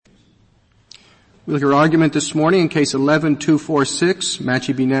We'll hear argument this morning in Case 11-246,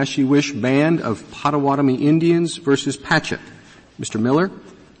 Matchi-Be-Nashi-Wish Band of Potawatomi Indians versus Patchett. Mr. Miller.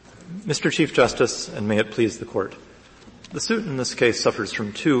 Mr. Chief Justice, and may it please the Court. The suit in this case suffers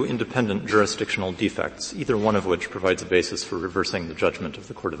from two independent jurisdictional defects, either one of which provides a basis for reversing the judgment of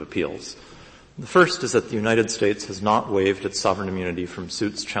the Court of Appeals. The first is that the United States has not waived its sovereign immunity from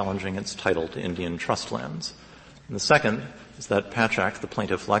suits challenging its title to Indian trust lands. And the second is that Patchak, the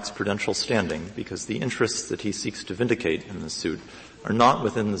plaintiff, lacks prudential standing because the interests that he seeks to vindicate in this suit are not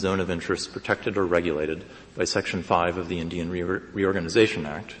within the zone of interest protected or regulated by Section 5 of the Indian Reorganization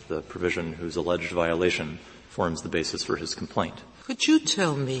Act, the provision whose alleged violation forms the basis for his complaint. Could you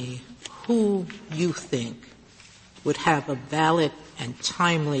tell me who you think would have a valid and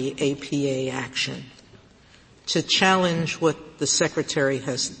timely APA action to challenge what the Secretary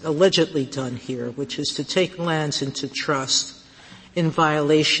has allegedly done here, which is to take lands into trust in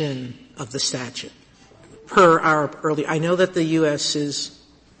violation of the statute? Per our early, I know that the U.S. is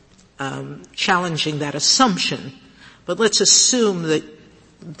challenging that assumption, but let's assume that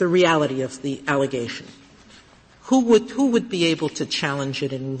the reality of the allegation. Who would be able to challenge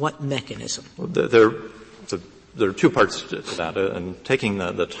it, and what mechanism? Well, there are two parts to that, and taking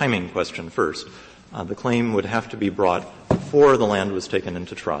the timing question first. The claim would have to be brought before the land was taken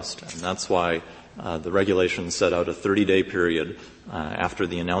into trust, and that's why the regulations set out a 30-day period after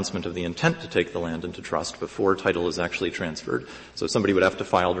the announcement of the intent to take the land into trust before title is actually transferred. So somebody would have to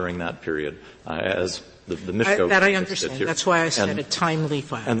file during that period, as the Mishko that I understand. Here. That's why I said a timely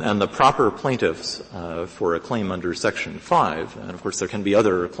filing. And the proper plaintiffs for a claim under Section 5, and of course there can be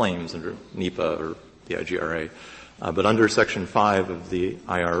other claims under NEPA or the IGRA, but under Section 5 of the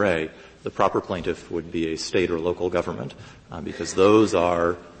IRA, the proper plaintiff would be a state or local government, because those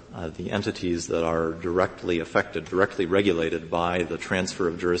are the entities that are directly affected, directly regulated by the transfer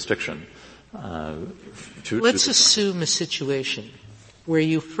of jurisdiction. Let's assume a situation where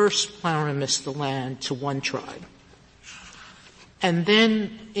you first promise the land to one tribe, and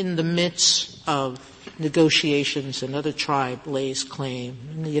then in the midst of negotiations another tribe lays claim,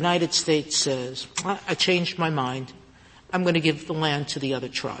 and the United States says, I changed my mind, I'm going to give the land to the other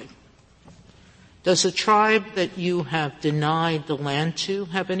tribe. Does the tribe that you have denied the land to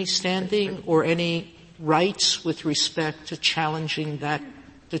have any standing or any rights with respect to challenging that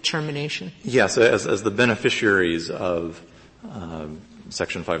determination? Yes, as the beneficiaries of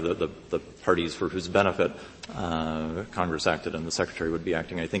Section 5, the parties for whose benefit Congress acted and the Secretary would be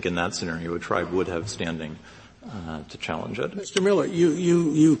acting, I think in that scenario a tribe would have standing to challenge it. Mr. Miller,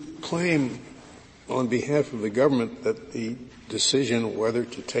 you claim on behalf of the government that the decision whether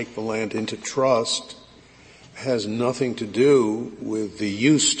to take the land into trust has nothing to do with the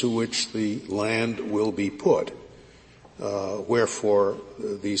use to which the land will be put. Wherefore,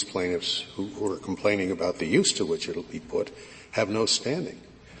 these plaintiffs who are complaining about the use to which it will be put have no standing.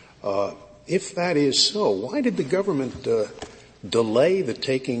 If that is so, why did the government delay the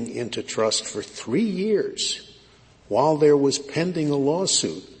taking into trust for 3 years while there was pending a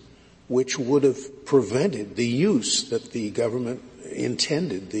lawsuit which would have prevented the use that the government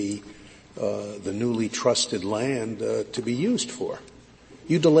intended the newly trusted land to be used for?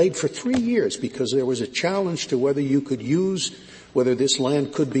 You delayed for 3 years because there was a challenge to whether this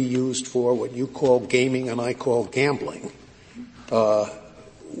land could be used for what you call gaming and I call gambling.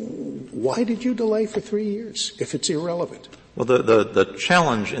 Why did you delay for 3 years if it's irrelevant? Well, the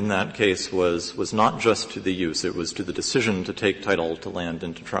challenge in that case was not just to the use, it was to the decision to take title to land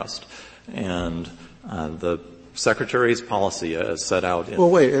into trust. And the Secretary's policy as set out in... Well,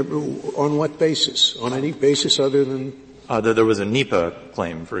 wait, on what basis? On any basis other than... There was a NEPA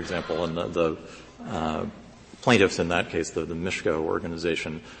claim, for example, and the plaintiffs in that case, the Mishko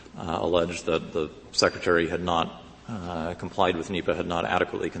organization, alleged that the Secretary had not complied with NEPA, had not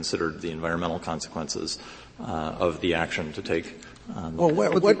adequately considered the environmental consequences of the action to take.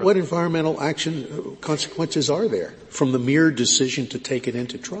 What environmental action consequences are there from the mere decision to take it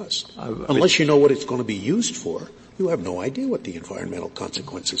into trust? Unless you know what it's going to be used for, you have no idea what the environmental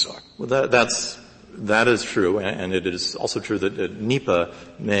consequences are. Well, that is true, and it is also true that NEPA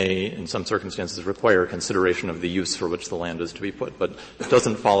may, in some circumstances, require consideration of the use for which the land is to be put. But it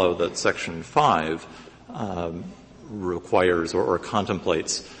doesn't follow that Section 5 requires or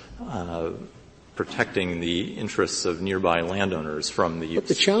contemplates protecting the interests of nearby landowners from the use. But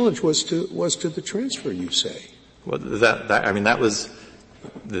the challenge was to the transfer, you say. Well, that was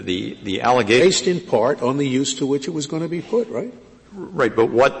the allegation. Based in part on the use to which it was going to be put, right? Right, but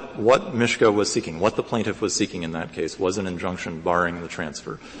what Mishka was seeking, what the plaintiff was seeking in that case was an injunction barring the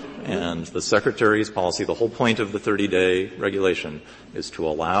transfer. And the Secretary's policy, the whole point of the 30-day regulation is to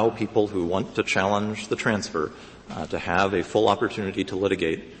allow people who want to challenge the transfer to have a full opportunity to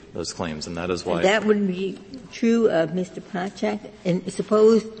litigate those claims, and that is why. And that would be true of Mr. Pachak. And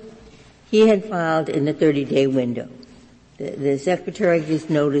suppose he had filed in the 30-day window. The Secretary gives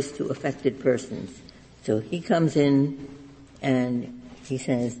notice to affected persons. So he comes in and he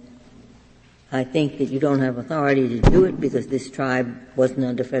says, I think that you don't have authority to do it because this tribe wasn't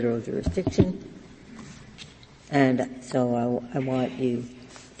under federal jurisdiction. And so I want you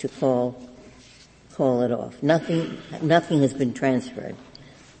to call it off. Nothing has been transferred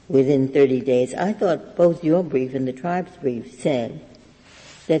within 30 days. I thought both your brief and the tribe's brief said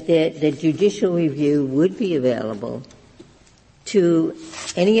that the judicial review would be available to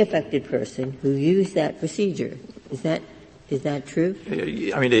any affected person who used that procedure. Is that true?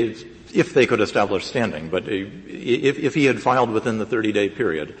 I mean, if they could establish standing, but if he had filed within the 30-day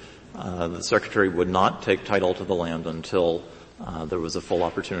period, the Secretary would not take title to the land until there was a full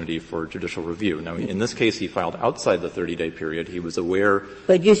opportunity for judicial review. Now, in this case, he filed outside the 30-day period. He was aware.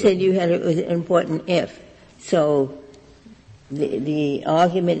 But you said it was an important if. So the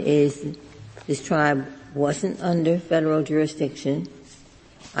argument is this tribe wasn't under federal jurisdiction.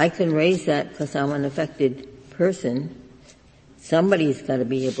 I can raise that because I'm an affected person. Somebody's got to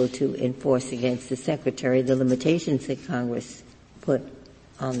be able to enforce against the Secretary the limitations that Congress put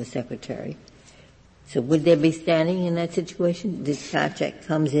on the Secretary. So would there be standing in that situation? This Pachak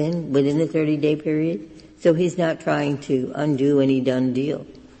comes in within the 30-day period, so he's not trying to undo any done deal.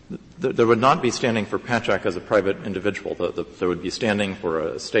 There would not be standing for Pachak as a private individual. There would be standing for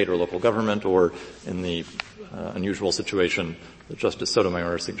a state or local government, or in the unusual situation that Justice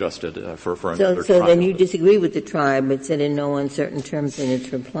Sotomayor suggested for another tribe. So then you disagree with the tribe, but said in no uncertain terms in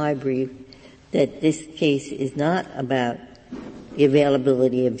its reply brief that this case is not about the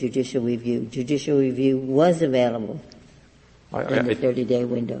availability of judicial review. Judicial review was available in the 30-day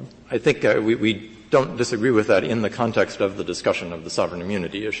window. I think we don't disagree with that in the context of the discussion of the sovereign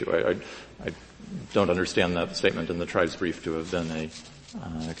immunity issue. I don't understand that statement in the tribe's brief to have been a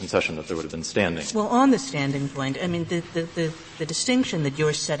concession that there would have been standing. Well, on the standing point, I mean, the distinction that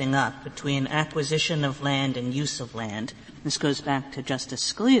you're setting up between acquisition of land and use of land, this goes back to Justice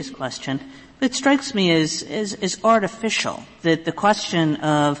Scalia's question, it strikes me as artificial, that the question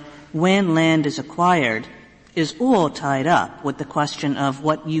of when land is acquired is all tied up with the question of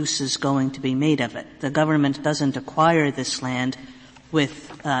what use is going to be made of it. The government doesn't acquire this land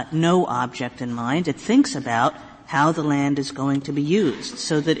with no object in mind. It thinks about how the land is going to be used,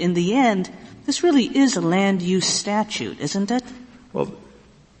 so that in the end, this really is a land use statute, isn't it? Well,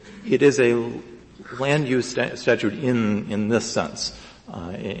 it is a land use statute in this sense.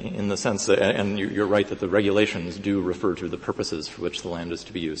 In the sense that, and you're right that the regulations do refer to the purposes for which the land is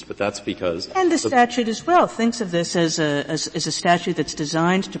to be used, but that's because. And the statute as well thinks of this as a statute that's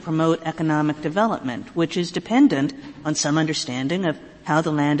designed to promote economic development, which is dependent on some understanding of how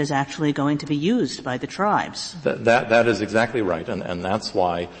the land is actually going to be used by the tribes. That is exactly right, and that's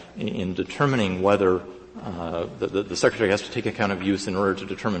why in determining whether the Secretary has to take account of use in order to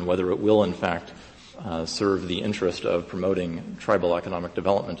determine whether it will in fact serve the interest of promoting tribal economic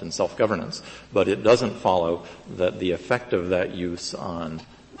development and self-governance. But it doesn't follow that the effect of that use on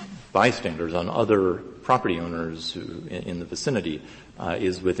bystanders, on other property owners in the vicinity,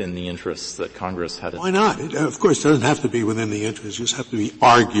 is within the interests that Congress had. Why not? Of course, it doesn't have to be within the interest. It just have to be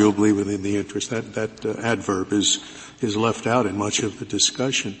arguably within the interest. That adverb is left out in much of the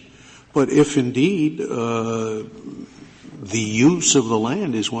discussion. But if indeed the use of the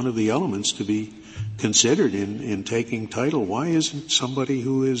land is one of the elements to be considered in taking title, why isn't somebody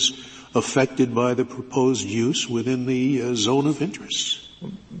who is affected by the proposed use within the zone of interest?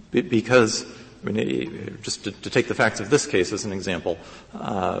 Because, I mean, just to take the facts of this case as an example,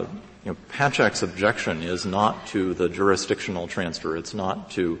 Pachak's objection is not to the jurisdictional transfer. It's not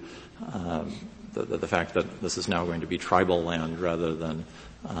to the fact that this is now going to be tribal land rather than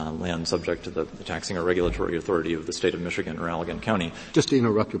land subject to the taxing or regulatory authority of the state of Michigan or Allegan County. Just to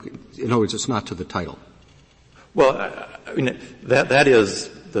interrupt you, in other words, it's not to the title. Well, I mean, that is,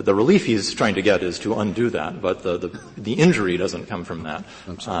 the relief he's trying to get is to undo that, but the injury doesn't come from that.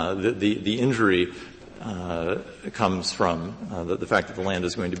 The injury comes from the fact that the land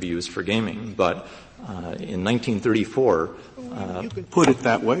is going to be used for gaming. But in 1934, you can put it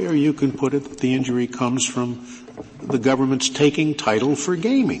that way, or you can put it that the injury comes from the government's taking title for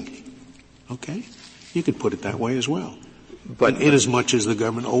gaming. Okay? You could put it that way as well. But inasmuch as the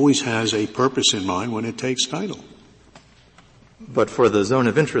government always has a purpose in mind when it takes title. But for the zone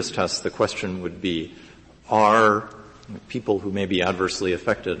of interest test, the question would be, are people who may be adversely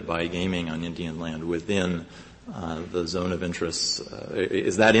affected by gaming on Indian land within the zone of interest,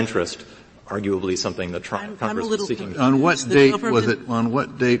 is that interest arguably something that Congress is seeking? On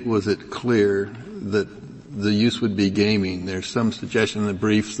what date was it clear that the use would be gaming? There's some suggestion in the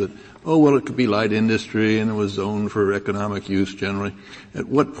briefs that, it could be light industry and it was zoned for economic use generally. At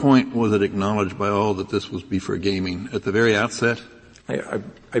what point was it acknowledged by all that this would be for gaming? At the very outset?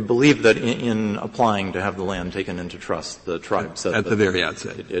 I believe that in applying to have the land taken into trust, the tribe said at the very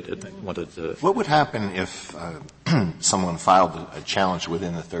outset it wanted to. What would happen if someone filed a challenge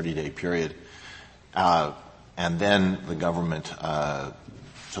within the 30-day period, and then the government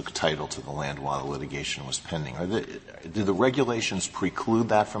took title to the land while the litigation was pending? Do the regulations preclude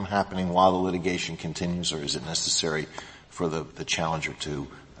that from happening while the litigation continues, or is it necessary for the challenger to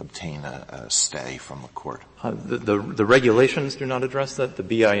obtain a stay from the court? The regulations do not address that. The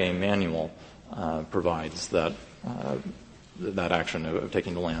BIA manual provides that that action of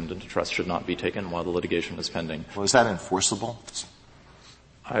taking the land into trust should not be taken while the litigation is pending. Well, is that enforceable?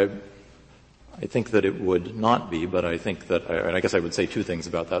 I think that it would not be, but I think that I guess I would say two things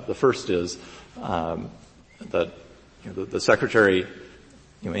about that. The first is that the Secretary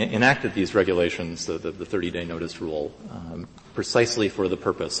enacted these regulations, the 30-day notice rule, precisely for the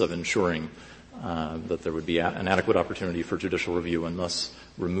purpose of ensuring that there would be an adequate opportunity for judicial review, and thus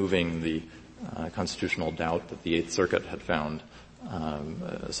removing the constitutional doubt that the Eighth Circuit had found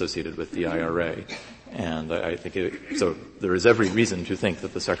associated with the IRA. And I think so there is every reason to think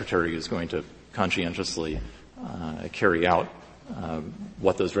that the Secretary is going to conscientiously carry out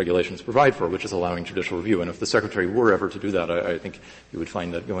what those regulations provide for, which is allowing judicial review. And if the Secretary were ever to do that, I think you would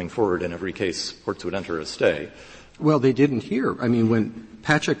find that going forward in every case, courts would enter a stay. Well, they didn't here. I mean, when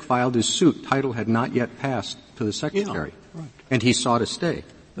Patchak filed his suit, title had not yet passed to the Secretary. Yeah, right. And he sought a stay.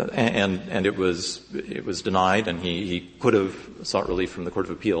 And it was denied, and he could have sought relief from the Court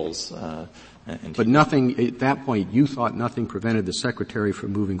of Appeals. But nothing, at that point, you thought nothing prevented the Secretary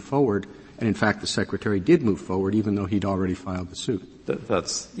from moving forward, and in fact the Secretary did move forward even though he'd already filed the suit.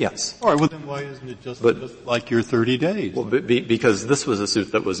 That's, yes. All right, well then why isn't it just like your 30 days? Well, because this was a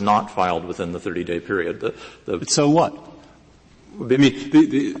suit that was not filed within the 30-day period. So what? I mean,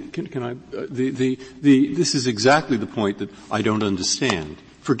 this is exactly the point that I don't understand.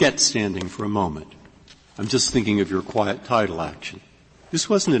 Forget standing for a moment. I'm just thinking of your quiet title action. This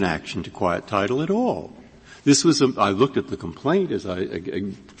wasn't an action to quiet title at all. This was I looked at the complaint, as I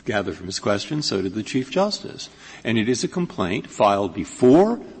gathered from his question, so did the Chief Justice. And it is a complaint filed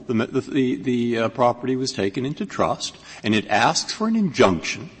before the property was taken into trust, and it asks for an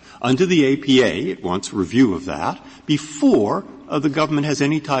injunction under the APA. It wants review of that before the government has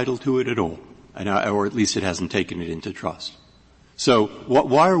any title to it at all, or at least it hasn't taken it into trust. So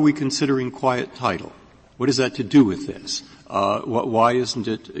why are we considering quiet title? What has that to do with this? Why isn't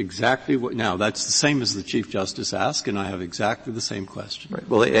it exactly now that's the same as the Chief Justice asked, and I have exactly the same question. Right.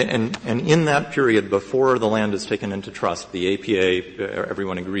 Well, and in that period before the land is taken into trust, the APA,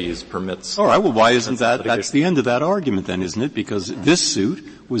 everyone agrees, permits. All right. Well, why isn't that's the end of that argument then, isn't it? Because this suit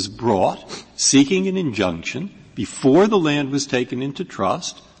was brought seeking an injunction before the land was taken into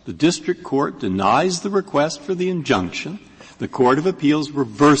trust. The district court denies the request for the injunction. The Court of Appeals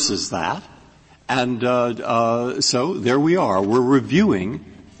reverses that. And so there we are. We're reviewing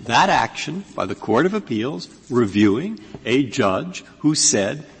that action by the Court of Appeals, reviewing a judge who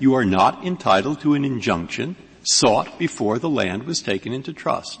said you are not entitled to an injunction sought before the land was taken into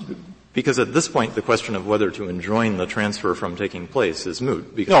trust. Because at this point, the question of whether to enjoin the transfer from taking place is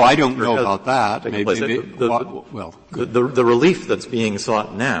moot. No, I don't know about that. The relief that's being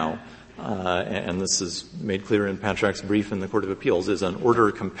sought now, and this is made clear in Patchak's brief in the Court of Appeals, is an order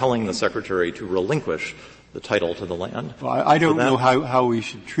compelling the Secretary to relinquish the title to the land. Well, I don't know how we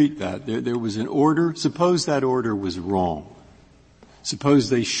should treat that. There was an order. Suppose that order was wrong. Suppose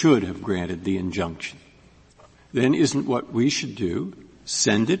they should have granted the injunction. Then isn't what we should do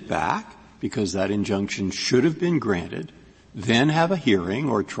send it back, because that injunction should have been granted, then have a hearing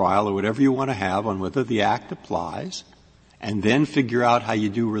or trial or whatever you want to have on whether the Act applies, and then figure out how you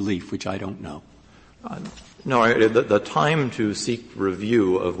do relief, which I don't know. No, the time to seek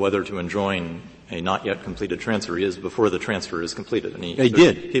review of whether to enjoin a not yet completed transfer is before the transfer is completed. And They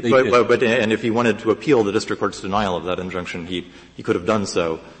did. And if he wanted to appeal the district court's denial of that injunction, he could have done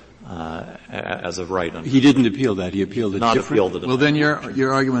so as of right. He didn't appeal that. He appealed it differently. Well, then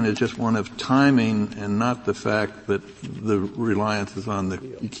your argument is just one of timing and not the fact that the reliance is on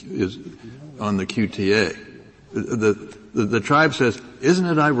the QTA. The tribe says, isn't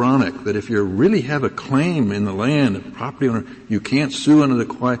it ironic that if you really have a claim in the land, a property owner, you can't sue under the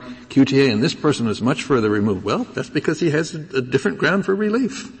QTA, and this person is much further removed? Well, that's because he has a different ground for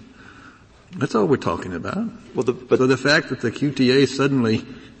relief. That's all we're talking about. So the fact that the QTA suddenly,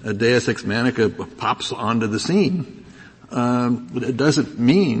 Deus Ex Manica, pops onto the scene, it doesn't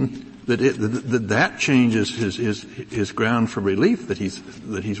mean that changes his ground for relief that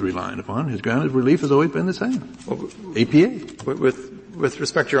he's relying upon. His ground of relief has always been the same. APA. With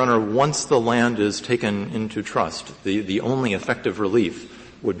respect, Your Honor, once the land is taken into trust, the only effective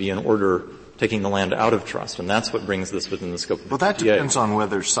relief would be an order taking the land out of trust, and that's what brings this within the scope of the QTA. Well, that depends on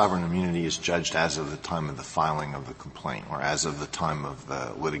whether sovereign immunity is judged as of the time of the filing of the complaint or as of the time of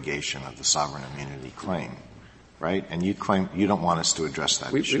the litigation of the sovereign immunity claim. Right? And you claim you don't want us to address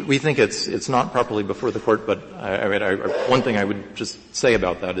that issue. We think it's not properly before the court, but one thing I would just say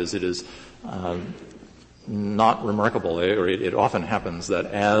about that is it is not remarkable, or it often happens that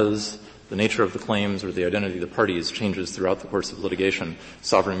as the nature of the claims or the identity of the parties changes throughout the course of litigation,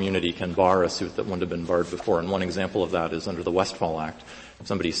 sovereign immunity can bar a suit that wouldn't have been barred before. And one example of that is under the Westfall Act. If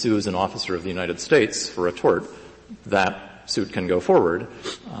somebody sues an officer of the United States for a tort, that suit can go forward,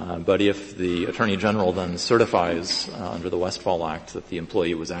 but if the Attorney General then certifies under the Westfall Act that the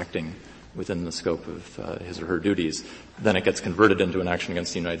employee was acting within the scope of his or her duties, then it gets converted into an action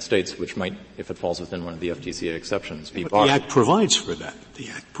against the United States, which might, if it falls within one of the FTCA exceptions, be barred. The Act provides for that. The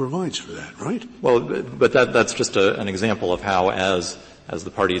Act provides for that, right? Well, but that's just an example of how, as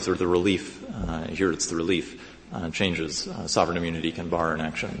the parties or the relief, here it's the relief, changes, sovereign immunity can bar an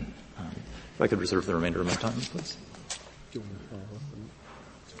action. If I could reserve the remainder of my time, please.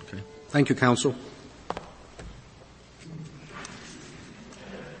 Okay. Thank you, counsel.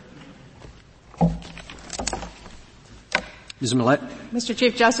 Ms. Millett. Mr.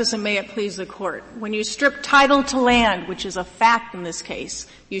 Chief Justice, and may it please the Court, when you strip title to land, which is a fact in this case,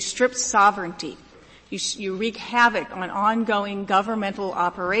 you strip sovereignty. You wreak havoc on ongoing governmental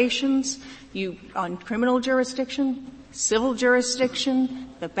operations, on criminal jurisdiction, civil jurisdiction,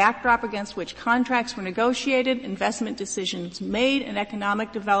 the backdrop against which contracts were negotiated, investment decisions made, and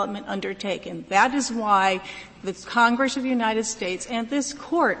economic development undertaken. That is why the Congress of the United States and this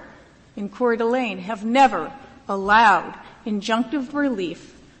Court in Coeur d'Alene have never allowed injunctive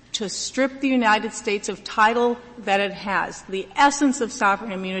relief to strip the United States of title that it has. The essence of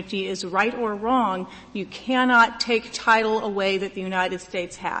sovereign immunity is right or wrong. You cannot take title away that the United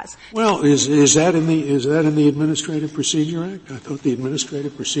States has. Well, is that in the Administrative Procedure Act? I thought the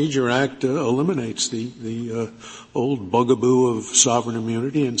Administrative Procedure Act eliminates the old bugaboo of sovereign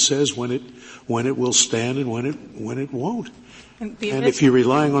immunity and says when it will stand and when it won't. And if you're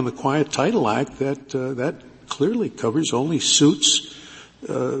relying on the Quiet Title Act, that clearly covers only suits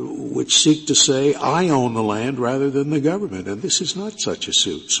which seek to say, I own the land rather than the government. And this is not such a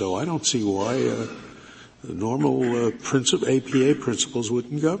suit. So I don't see why the normal APA principles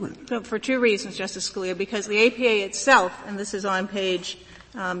wouldn't govern. So for two reasons, Justice Scalia. Because the APA itself, and this is on page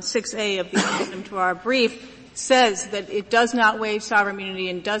 6A of the addendum to our brief, says that it does not waive sovereign immunity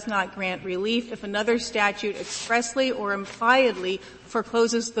and does not grant relief if another statute expressly or impliedly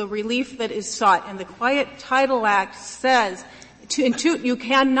forecloses the relief that is sought. And the Quiet Title Act says you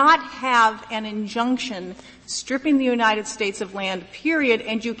cannot have an injunction stripping the United States of land, period,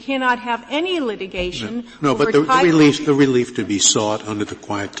 and you cannot have any litigation. No, but the relief to be sought under the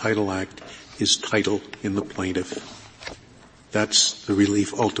Quiet Title Act is title in the plaintiff. That's the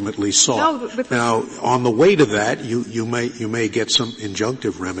relief ultimately sought. No, now, on the way to that, you may get some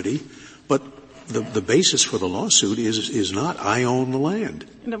injunctive remedy, but the basis for the lawsuit is not I own the land.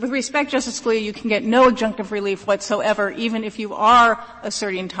 With respect, Justice Scalia, you can get no injunctive relief whatsoever, even if you are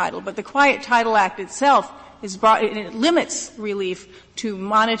asserting title. But the Quiet Title Act itself it limits relief to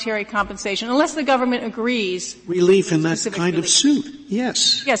monetary compensation, unless the government agrees. Relief in that kind of suit,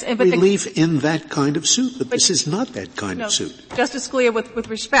 yes. Yes, but relief in that kind of suit, but this is not that kind of suit. Justice Scalia, with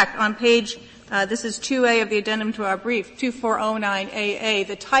respect, on page this is 2A of the addendum to our brief, 2409AA,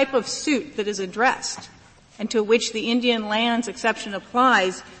 the type of suit that is addressed and to which the Indian lands exception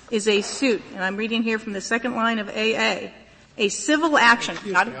applies is a suit. And I'm reading here from the second line of AA. A civil action.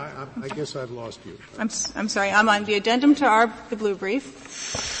 I guess I've lost you. I'm sorry. I'm on the addendum to the blue brief,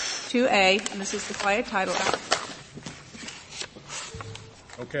 2A, and this is the Quiet Title Act.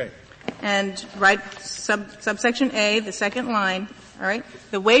 Okay. And subsection A, the second line. All right.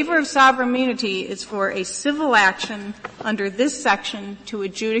 The waiver of sovereign immunity is for a civil action under this section to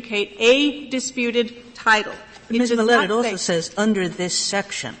adjudicate a disputed title. Ms. Millett, it also says under this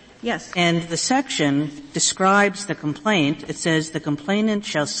section. Yes. And the section describes the complaint. It says the complainant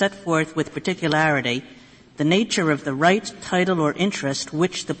shall set forth with particularity the nature of the right, title, or interest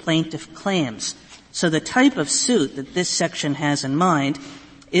which the plaintiff claims. So the type of suit that this section has in mind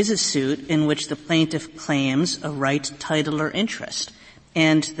is a suit in which the plaintiff claims a right, title, or interest.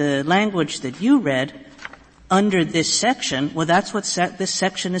 And the language that you read under this section, well, that's what this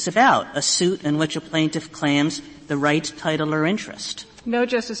section is about, a suit in which a plaintiff claims the right, title, or interest. No,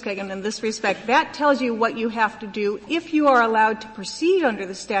 Justice Kagan, in this respect, that tells you what you have to do if you are allowed to proceed under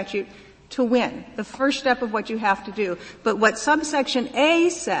the statute to win, the first step of what you have to do. But what subsection A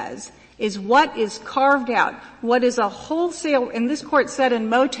says is what is carved out, what is a wholesale, and this Court said in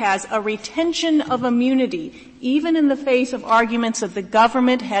Motaz, a retention of immunity, even in the face of arguments that the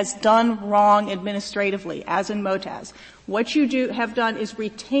government has done wrong administratively, as in Motaz. What you have done is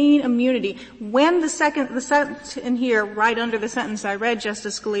retain immunity. When the sentence in here, right under the sentence I read,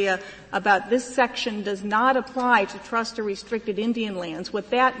 Justice Scalia, about this section does not apply to trust or restricted Indian lands, what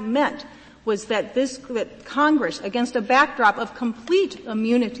that meant was that that Congress, against a backdrop of complete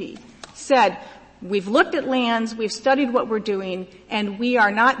immunity, said, we've looked at lands, we've studied what we're doing, and we are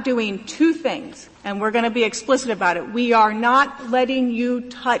not doing two things, and we're going to be explicit about it. We are not letting you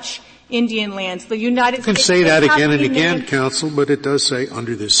touch Indian lands. The United States can say that again and again, counsel, but it does say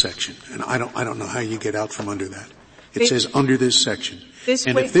under this section, and I don't know how you get out from under that. It says under this section.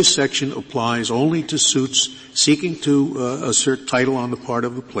 And if this section applies only to suits seeking to assert title on the part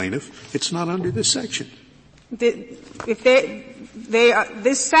of the plaintiff, it's not under this section. This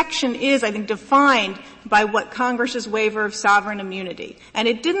section is, I think, defined by what Congress's waiver of sovereign immunity. And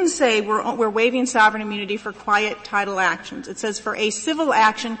it didn't say we're waiving sovereign immunity for quiet title actions. It says for a civil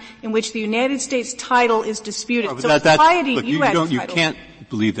action in which the United States title is disputed. So quiet U.S. title. You can't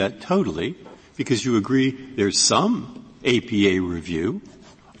believe that totally, because you agree there's some APA review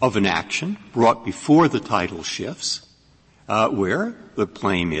of an action brought before the title shifts, where the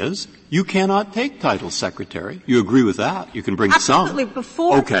claim is you cannot take title secretary. You agree with that? You can bring Absolutely. some.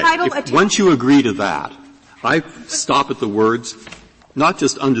 Before okay. title Once you agree to that, I stop at the words, not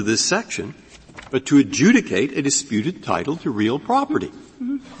just under this section, but to adjudicate a disputed title to real property.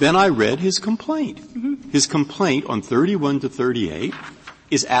 Mm-hmm. Then I read his complaint. Mm-hmm. His complaint on 31 to 38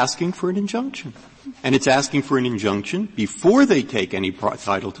 is asking for an injunction. And it's asking for an injunction before they take any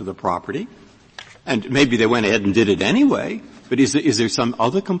title to the property. And maybe they went ahead and did it anyway, but is there some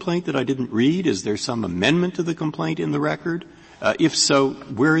other complaint that I didn't read? Is there some amendment to the complaint in the record? If so,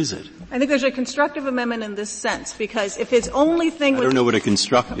 where is it? I think there's a constructive amendment in this sense, because if his only thing was... I don't know what a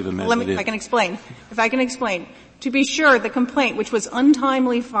constructive amendment is. If I can explain. To be sure, the complaint, which was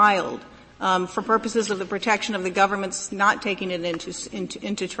untimely filed for purposes of the protection of the government's not taking it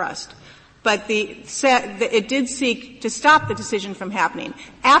into trust, but it did seek to stop the decision from happening.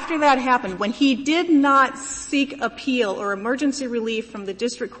 After that happened, when he did not seek appeal or emergency relief from the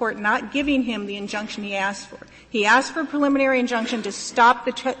district court not giving him the injunction he asked for, he asked for a preliminary injunction to stop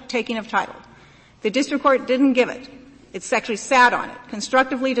the taking of title. The district court didn't give it. It's actually sat on it,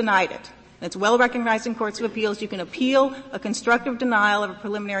 constructively denied it. It's well recognized in courts of appeals. You can appeal a constructive denial of a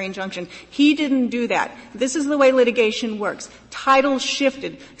preliminary injunction. He didn't do that. This is the way litigation works. Title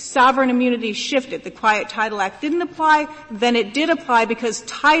shifted. Sovereign immunity shifted. The Quiet Title Act didn't apply. Then it did apply because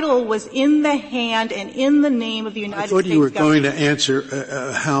title was in the hand and in the name of the United States government. I thought you were going to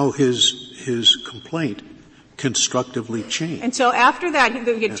answer how his complaint constructively changed. And so after that,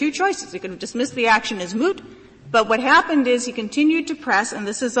 he had two choices. He could have dismissed the action as moot. But what happened is he continued to press, and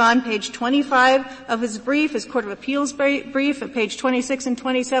this is on page 25 of his brief, his Court of Appeals brief, at page 26 and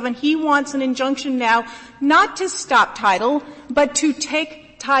 27. He wants an injunction now not to stop title, but to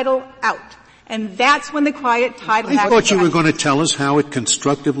take title out. And that's when the Quiet Title Act... I thought you were going to tell us how it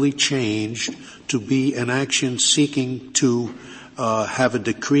constructively changed to be an action seeking to have a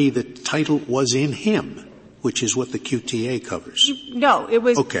decree that title was in him, which is what the QTA covers. No, it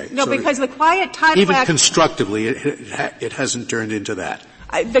was... Okay. No, so because the Quiet Title even Act... Even constructively, it hasn't turned into that.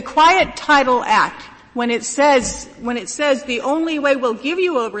 The Quiet Title Act, when it says the only way we'll give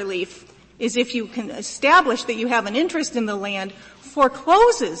you a relief is if you can establish that you have an interest in the land,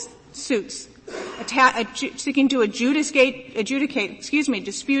 forecloses suits seeking to adjudicate,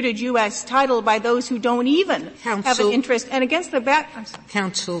 disputed U.S. title by those who don't even have an interest. And against the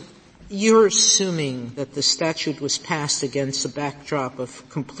Counsel, you're assuming that the statute was passed against a backdrop of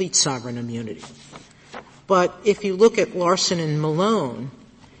complete sovereign immunity. But if you look at Larson and Malone,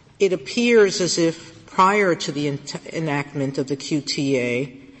 it appears as if prior to the enactment of the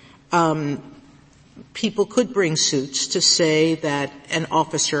QTA, people could bring suits to say that an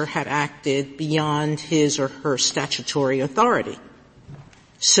officer had acted beyond his or her statutory authority.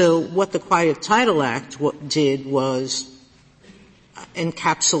 So what the Quiet Title Act did was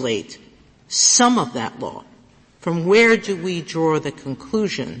encapsulate some of that law, from where do we draw the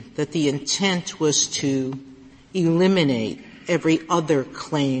conclusion that the intent was to eliminate every other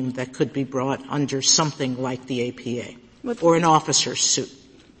claim that could be brought under something like the APA or an officer's suit?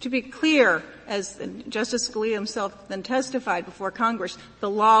 To be clear, as Justice Scalia himself then testified before Congress, the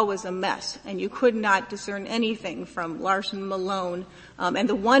law was a mess, and you could not discern anything from Larson, Malone, and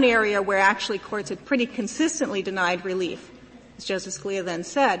the one area where actually courts had pretty consistently denied relief, as Justice Scalia then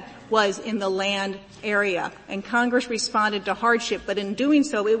said, was in the land area. And Congress responded to hardship, but in doing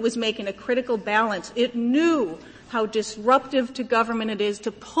so, it was making a critical balance. It knew how disruptive to government it is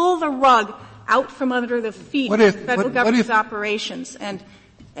to pull the rug out from under the feet of federal government's operations. And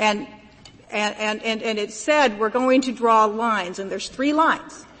it said, we're going to draw lines, and there's 3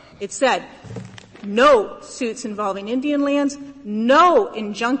 lines. It said, no suits involving Indian lands, no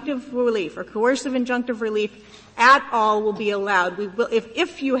injunctive relief or coercive injunctive relief at all will be allowed. We will,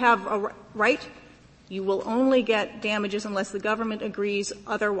 if you have a right, you will only get damages unless the government agrees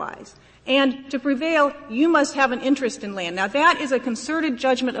otherwise. And to prevail, you must have an interest in land. Now that is a concerted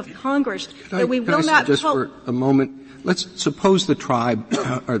judgment of Congress that we will not just for a moment. Let's suppose the tribe,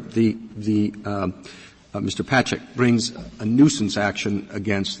 or Mr. Patrick brings a nuisance action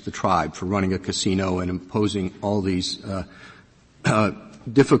against the tribe for running a casino and imposing all these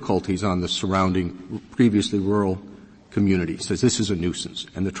difficulties on the surrounding, previously rural community. Says this is a nuisance,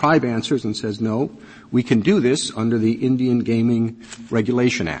 and the tribe answers and says, "No, we can do this under the Indian Gaming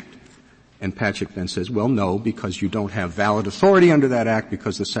Regulation Act." And Patrick then says, "Well, no, because you don't have valid authority under that act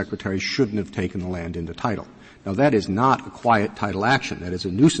because the Secretary shouldn't have taken the land into title." Now that is not a quiet title action. That is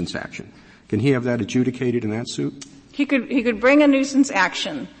a nuisance action. Can he have that adjudicated in that suit? He could bring a nuisance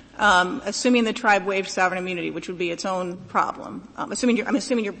action, assuming the tribe waived sovereign immunity, which would be its own problem. I'm assuming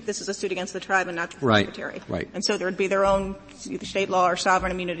this is a suit against the tribe and not the Secretary. Right. And so there would be their own either state law or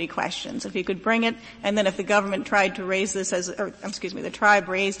sovereign immunity questions. If he could bring it, and then if the government tried to raise this the tribe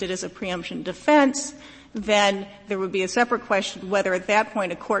raised it as a preemption defense, then there would be a separate question whether at that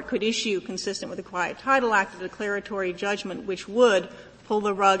point a court could issue, consistent with the Quiet Title Act, a declaratory judgment which would pull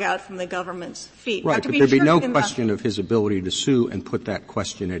the rug out from the government's feet. Right, but there'd be no question of his ability to sue and put that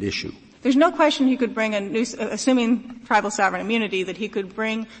question at issue. There's no question he could bring assuming tribal sovereign immunity, that he could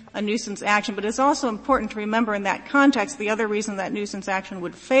bring a nuisance action. But it's also important to remember in that context, the other reason that nuisance action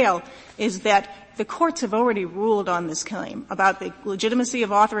would fail is that the courts have already ruled on this claim about the legitimacy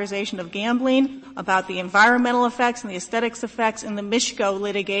of authorization of gambling, about the environmental effects and the aesthetics effects in the Mishko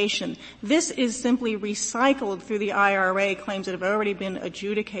litigation. This is simply recycled through the IRA claims that have already been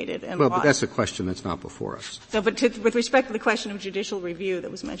adjudicated and but that's a question that's not before us. So, but with respect to the question of judicial review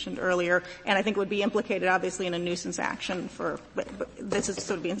that was mentioned earlier, and I think would be implicated obviously in a nuisance action but this is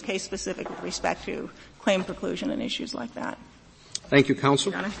sort of being case specific with respect to claim preclusion and issues like that. Thank you,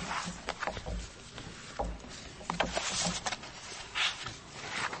 counsel. Your Honor.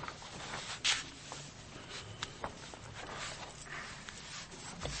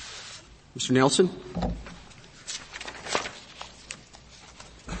 Mr. Nelson.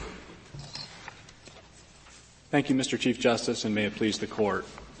 Thank you, Mr. Chief Justice, and may it please the Court.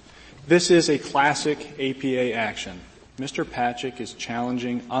 This is a classic APA action. Mr. Patrick is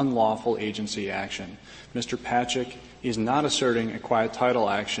challenging unlawful agency action. Mr. Patrick is not asserting a quiet title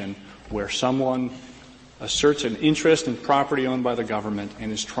action where someone asserts an interest in property owned by the government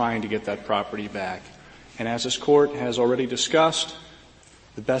and is trying to get that property back. And as this Court has already discussed,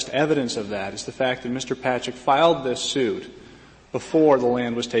 the best evidence of that is the fact that Mr. Patrick filed this suit before the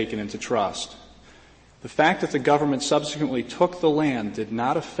land was taken into trust. The fact that the government subsequently took the land did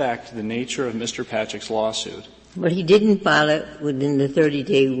not affect the nature of Mr. Patrick's lawsuit. But he didn't file it within the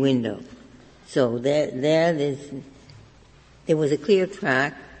 30-day window. So there was a clear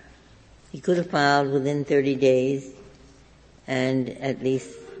track. He could have filed within 30 days, and at least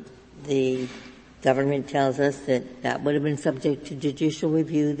the government tells us that would have been subject to judicial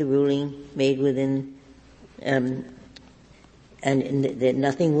review, the ruling made within, and that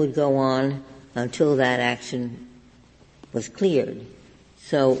nothing would go on until that action was cleared.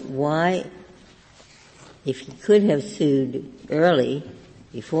 So why, if he could have sued early,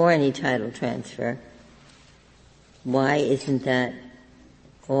 before any title transfer, why isn't that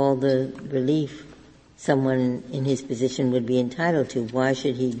all the relief someone in his position would be entitled to? Why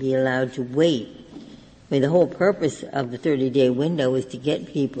should he be allowed to wait? I mean, the whole purpose of the 30-day window is to get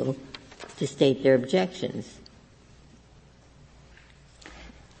people to state their objections.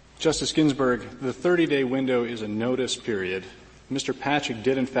 Justice Ginsburg, the 30-day window is a notice period. Mr. Patrick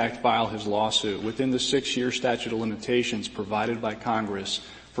did in fact file his lawsuit within the 6-year statute of limitations provided by Congress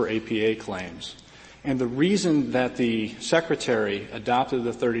for APA claims. And the reason that the Secretary adopted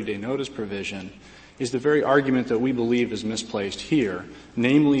the 30-day notice provision is the very argument that we believe is misplaced here,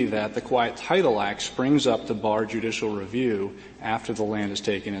 namely that the Quiet Title Act springs up to bar judicial review after the land is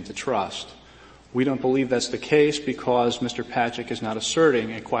taken into trust. We don't believe that's the case because Mr. Patchak is not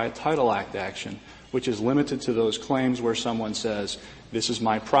asserting a Quiet Title Act action, which is limited to those claims where someone says, this is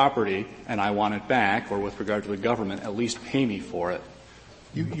my property and I want it back, or with regard to the government, at least pay me for it.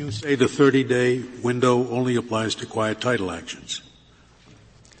 You say the 30-day window only applies to quiet title actions.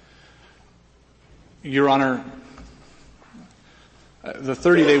 Your Honor, the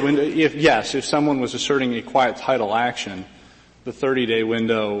 30-day window, if someone was asserting a quiet title action, the 30-day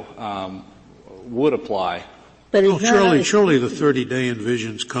window would apply. But surely the 30-day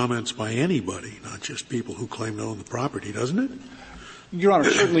envisions comments by anybody, not just people who claim to own the property, doesn't it? Your Honor,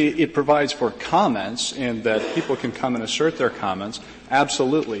 certainly it provides for comments and that people can come and assert their comments,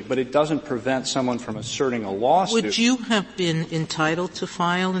 absolutely, but it doesn't prevent someone from asserting a lawsuit. Would you have been entitled to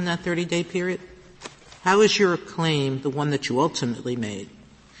file in that 30-day period? How is your claim, the one that you ultimately made,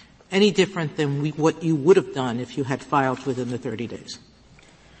 any different than what you would have done if you had filed within the 30 days?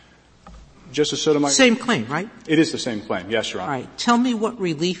 Justice Sotomayor. Same claim, right? It is the same claim, yes, Your Honor. All right. Tell me what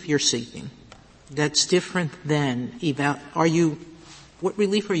relief you're seeking that's different than what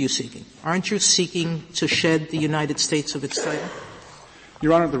relief are you seeking? Aren't you seeking to shed the United States of its title?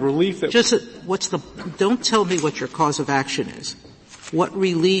 Your Honor, the relief that don't tell me what your cause of action is. What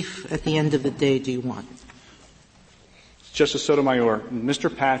relief at the end of the day do you want? Justice Sotomayor, Mr.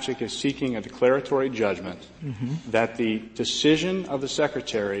 Patchak is seeking a declaratory judgment that the decision of the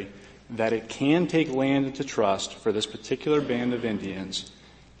Secretary that it can take land into trust for this particular band of Indians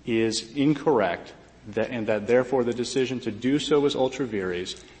is incorrect, and that therefore the decision to do so is ultra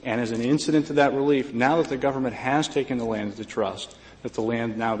vires, and as an incident to that relief, now that the government has taken the land into trust, that the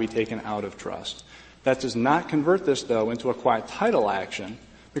land now be taken out of trust. That does not convert this, though, into a quiet title action,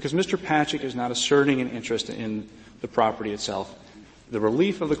 because Mr. Patchak is not asserting an interest in the property itself. The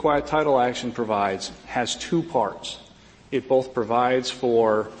relief of the quiet title action has two parts. It both provides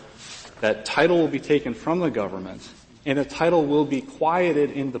for that title will be taken from the government, and the title will be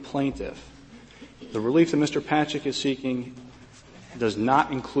quieted in the plaintiff. The relief that Mr. Patchak is seeking does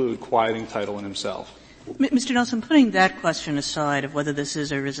not include quieting title in himself. Mr. Nelson, putting that question aside of whether this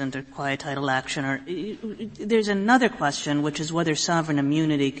is or isn't a quiet title action, there's another question, which is whether sovereign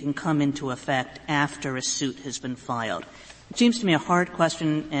immunity can come into effect after a suit has been filed. It seems to me a hard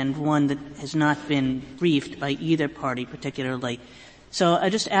question and one that has not been briefed by either party particularly. So I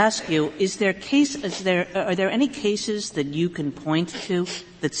just ask you, are there any cases that you can point to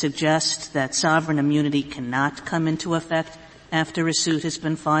that suggest that sovereign immunity cannot come into effect after a suit has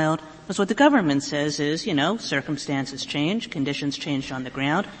been filed? Because what the government says is, circumstances change, conditions change on the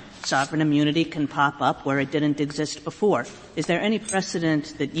ground, sovereign immunity can pop up where it didn't exist before. Is there any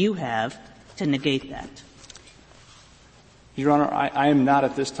precedent that you have to negate that? Your Honor, I am not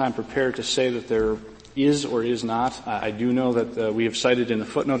at this time prepared to say that there is or is not. I do know that we have cited in the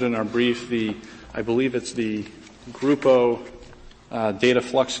footnote in our brief I believe it's the Grupo data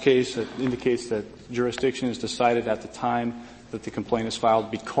flux case that indicates that jurisdiction is decided at the time that the complaint is filed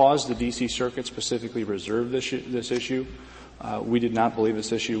because the D.C. Circuit specifically reserved this issue. We did not believe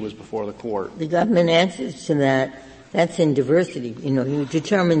this issue was before the court. The government answers to that. That's in diversity. You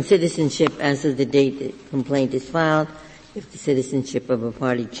determine citizenship as of the date the complaint is filed. If the citizenship of a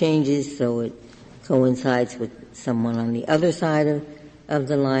party changes, so it coincides with someone on the other side of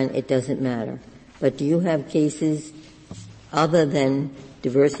the line, it doesn't matter. But do you have cases other than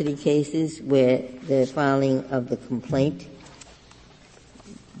diversity cases where the filing of the complaint,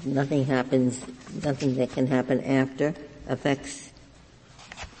 nothing that can happen after affects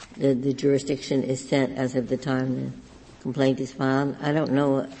the jurisdiction is set as of the time the complaint is filed? I don't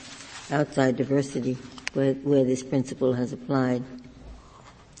know outside diversity where this principle has applied.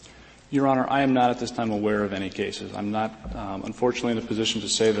 Your Honor, I am not at this time aware of any cases. I'm not, unfortunately, in a position to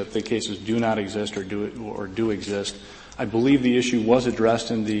say that the cases do not exist or do exist. I believe the issue was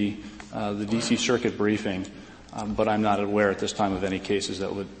addressed in the D.C. Circuit briefing, but I'm not aware at this time of any cases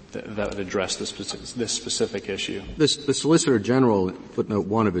that would address this specific issue. The Solicitor General, footnote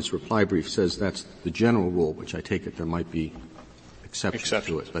 1 of his reply brief, says that's the general rule, which I take it there might be exceptions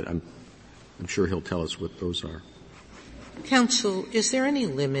to it, but I'm sure he'll tell us what those are. Counsel, is there any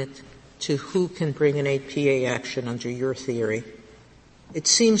limit to who can bring an APA action under your theory? It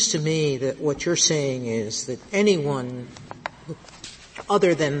seems to me that what you're saying is that anyone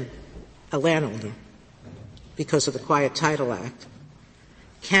other than a landowner, because of the Quiet Title Act,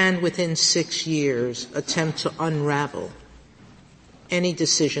 can within 6 years attempt to unravel any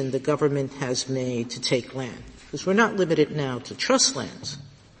decision the government has made to take land. Because we're not limited now to trust lands.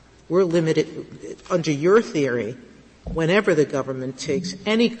 We're limited, under your theory, whenever the government takes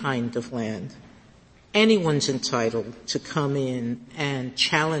any kind of land, anyone's entitled to come in and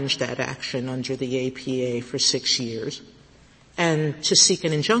challenge that action under the APA for 6 years and to seek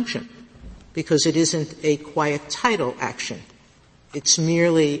an injunction, because it isn't a quiet title action. It's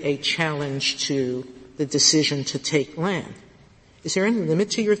merely a challenge to the decision to take land. Is there any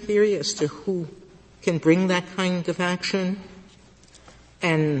limit to your theory as to who can bring that kind of action?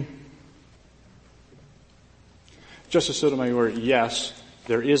 And Justice Sotomayor, yes,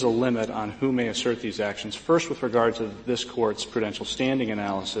 there is a limit on who may assert these actions. First, with regard to this Court's prudential standing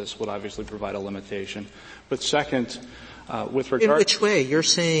analysis would obviously provide a limitation. But second, with regard— In which way? You're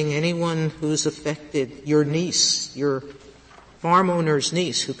saying anyone who's affected, your niece, your farm owner's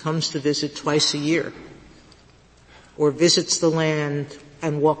niece who comes to visit twice a year or visits the land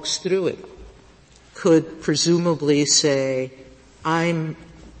and walks through it could presumably say, I'm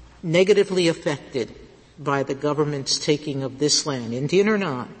negatively affected by the government's taking of this land, Indian or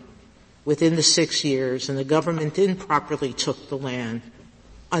not, within the 6 years, and the government improperly took the land,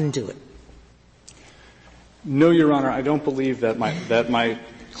 undo it. No, Your Honor, I don't believe that my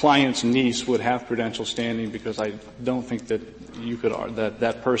client's niece would have prudential standing, because I don't think that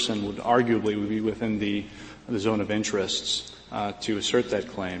that person would arguably be within the zone of interests to assert that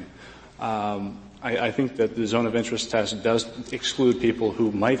claim. I think that the zone of interest test does exclude people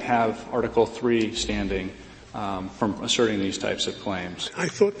who might have Article III standing from asserting these types of claims. I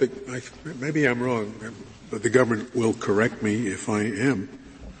thought maybe I'm wrong, but the government will correct me if I am.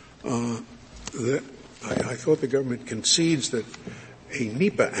 That I thought the government concedes that a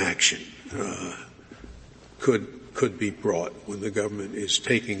NEPA action could be brought when the government is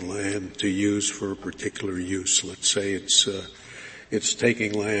taking land to use for a particular use. Let's say it's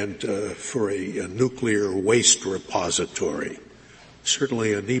taking land for a nuclear waste repository.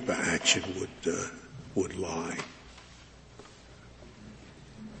 Certainly a NEPA action would lie.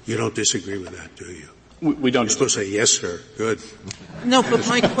 You don't disagree with that, do you? We don't. You're supposed to say yes, sir. Good. No, but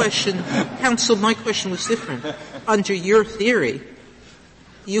my question, counsel, my question was different. Under your theory,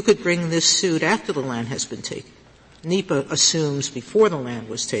 you could bring this suit after the land has been taken. NEPA assumes before the land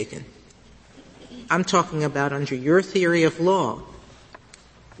was taken. I'm talking about under your theory of law.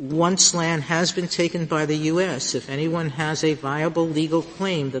 Once land has been taken by the U.S., if anyone has a viable legal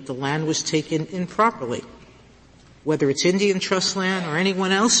claim that the land was taken improperly, whether it's Indian trust land or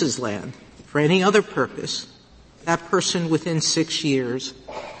anyone else's land, for any other purpose, that person within 6 years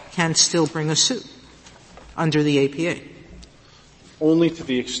can still bring a suit under the APA. Only to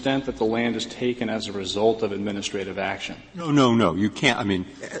the extent that the land is taken as a result of administrative action. No. You can't. I mean,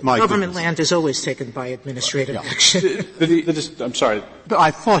 government land is always taken by administrative action. I'm sorry.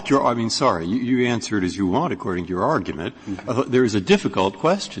 I thought you answered as you want according to your argument. There is a difficult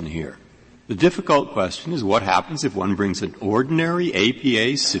question here. The difficult question is what happens if one brings an ordinary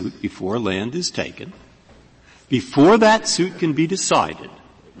APA suit before land is taken. Before that suit can be decided,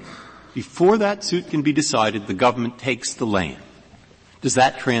 the government takes the land. Does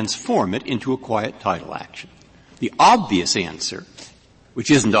that transform it into a quiet title action? The obvious answer,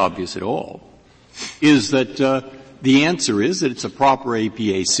 which isn't obvious at all, is that the answer is that it's a proper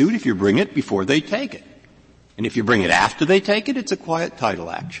APA suit if you bring it before they take it. And if you bring it after they take it, it's a quiet title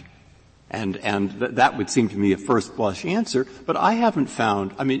action. And that would seem to me a first blush answer, but I haven't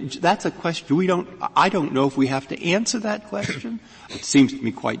found, that's a question I don't know if we have to answer that question. It seems to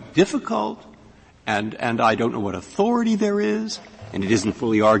me quite difficult, and I don't know what authority there is. And it isn't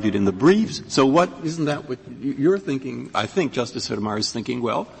fully argued in the briefs. So isn't that what you're thinking? I think Justice Sotomayor is thinking,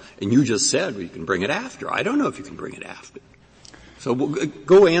 well, and you just said you can bring it after. I don't know if you can bring it after. So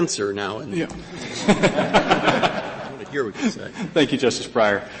go answer now. I want to hear what you say. Thank you, Justice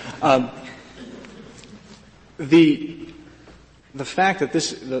Breyer. The fact that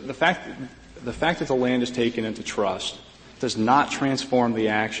the land is taken into trust does not transform the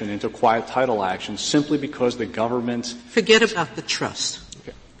action into a quiet title action simply because the government— Forget about the trust.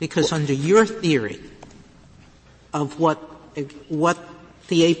 Okay. Because under your theory of what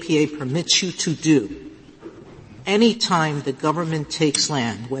the APA permits you to do, any time the government takes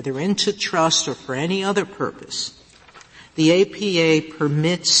land, whether into trust or for any other purpose, the APA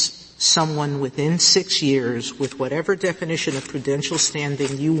permits someone within 6 years, with whatever definition of prudential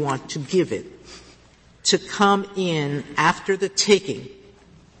standing you want to give it, to come in after the taking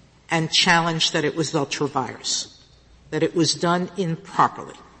and challenge that it was ultra-virus, that it was done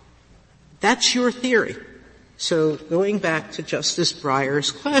improperly. That's your theory. So going back to Justice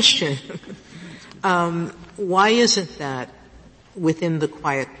Breyer's question, why isn't that within the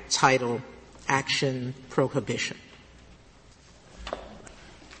quiet title action prohibition?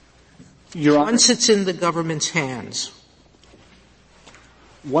 Your Honor, once it's in the government's hands.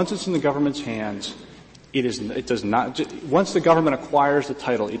 Once it's in the government's hands, it does not, once the government acquires the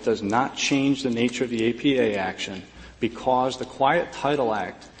title, it does not change the nature of the APA action because the Quiet Title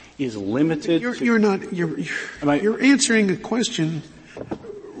Act is limited You're answering a question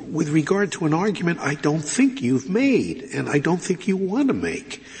with regard to an argument I don't think you've made, and I don't think you want to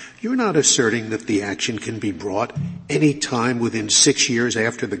make. You're not asserting that the action can be brought any time within 6 years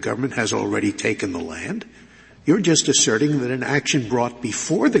after the government has already taken the land. You're just asserting that an action brought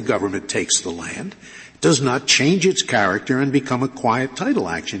before the government takes the land does not change its character and become a quiet title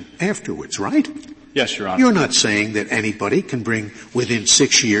action afterwards, right? Yes, Your Honor. You're not saying that anybody can bring within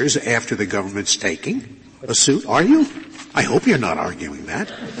 6 years after the government's taking a suit, are you? I hope you're not arguing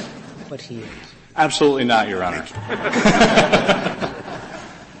that. But he is. Absolutely not, Your Honor.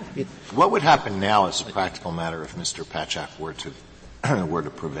 What would happen now as a practical matter if Mr. Pachak were to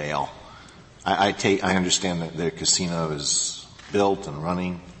prevail? I understand that the casino is built and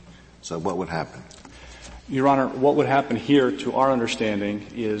running, so what would happen? Your Honor, what would happen here, to our understanding,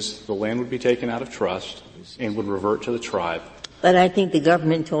 is the land would be taken out of trust and would revert to the tribe. But I think the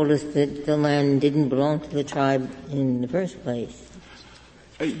government told us that the land didn't belong to the tribe in the first place.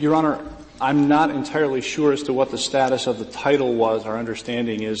 Your Honor, I'm not entirely sure as to what the status of the title was. Our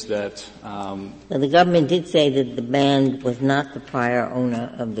understanding is that the government did say that the band was not the prior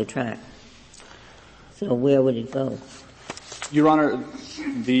owner of the tract. So where would it go? Your Honor,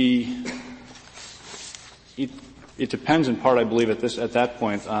 it depends in part, I believe, at that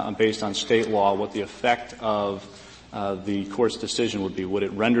point, based on state law, what the effect of the court's decision would be. Would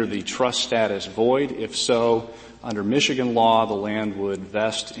it render the trust status void? If so, under Michigan law, the land would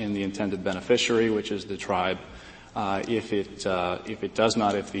vest in the intended beneficiary, which is the tribe. If it does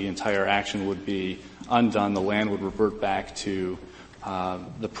not, if the entire action would be undone, the land would revert back to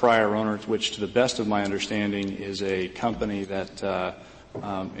the prior owner, which, to the best of my understanding, is a company that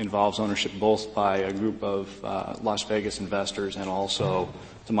involves ownership both by a group of Las Vegas investors and also,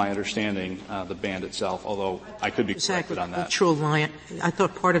 to my understanding, the band itself, although I could be corrected on that. Land. I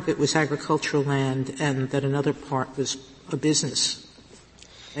thought part of it was agricultural land and that another part was a business.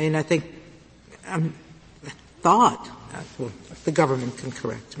 And I think the government can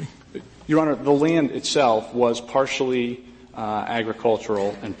correct me. Your Honor, the land itself was partially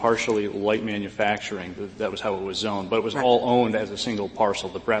agricultural and partially light manufacturing. That was how it was zoned. But it was all owned as a single parcel.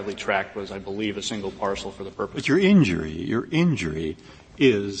 The Bradley tract was, I believe, a single parcel for the purpose. But your injury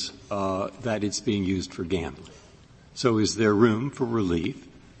is that it's being used for gambling. So is there room for relief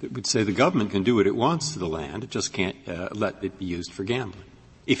that would say the government can do what it wants to the land, it just can't let it be used for gambling,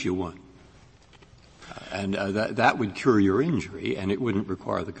 if you want? And that would cure your injury, and it wouldn't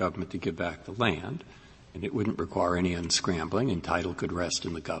require the government to give back the land, and it wouldn't require any unscrambling, and title could rest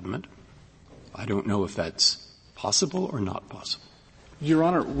in the government. I don't know if that's possible or not possible. Your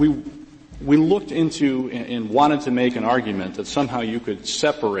Honor, we looked into and wanted to make an argument that somehow you could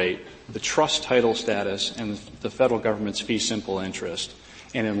separate the trust title status and the federal government's fee simple interest.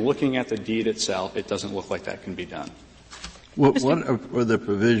 And in looking at the deed itself, it doesn't look like that can be done. What are the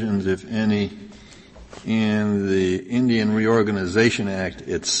provisions, if any, in the Indian Reorganization Act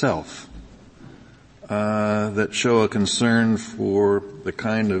itself that show a concern for the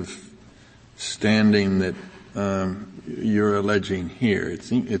kind of standing that you're alleging here? It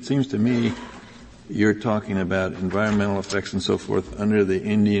seems to me you're talking about environmental effects and so forth under the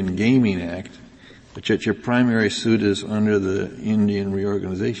Indian Gaming Act, but yet your primary suit is under the Indian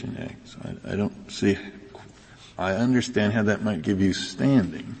Reorganization Act. So I understand how that might give you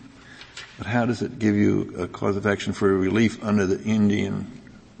standing, but how does it give you a cause of action for relief under the Indian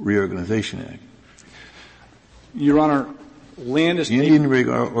Reorganization Act? Your Honor, land is... The Indian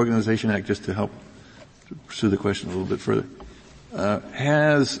Reorganization Act, just to help pursue the question a little bit further,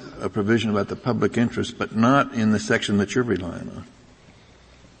 has a provision about the public interest, but not in the section that you're relying on.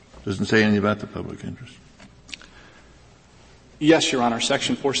 Doesn't say anything about the public interest. Yes, Your Honor.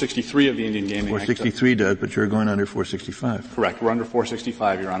 Section 463 of the Indian Gaming Act. 463 does, but you're going under 465. Correct. We're under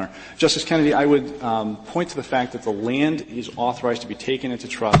 465, Your Honor. Justice Kennedy, I would point to the fact that the land is authorized to be taken into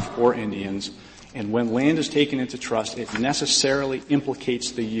trust for Indians, and when land is taken into trust, it necessarily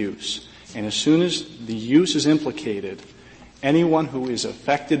implicates the use. And as soon as the use is implicated, anyone who is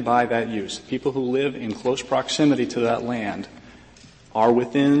affected by that use, people who live in close proximity to that land, are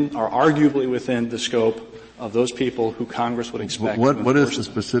arguably within the scope of those people who Congress would expect. What is the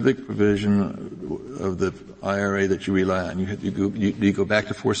specific provision of the IRA that you rely on? Do you go back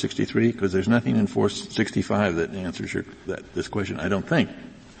to 463? Because there's nothing in 465 that answers this question, I don't think.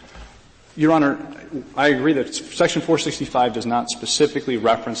 Your Honor, I agree that Section 465 does not specifically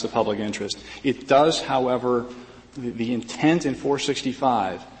reference the public interest. It does, however, the intent in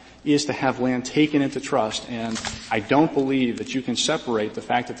 465 is to have land taken into trust, and I don't believe that you can separate the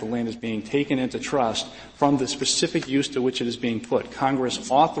fact that the land is being taken into trust from the specific use to which it is being put.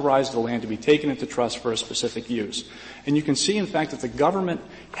 Congress authorized the land to be taken into trust for a specific use. And you can see, in fact, that the government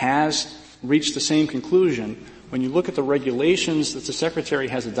has reached the same conclusion when you look at the regulations that the Secretary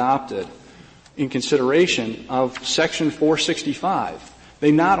has adopted in consideration of Section 465.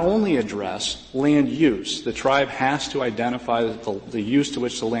 They not only address land use, the tribe has to identify the use to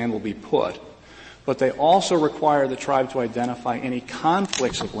which the land will be put, but they also require the tribe to identify any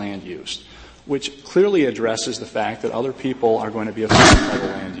conflicts of land use, which clearly addresses the fact that other people are going to be affected by the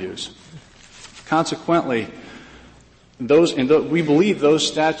land use. Consequently, we believe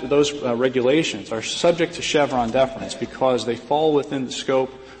those regulations are subject to Chevron deference because they fall within the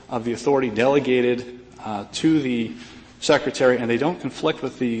scope of the authority delegated to the Secretary, and they don't conflict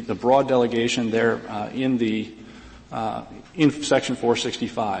with the broad delegation there in Section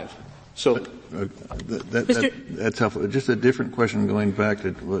 465. So that's helpful. Just a different question, going back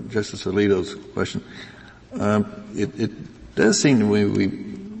to what Justice Alito's question. It does seem to me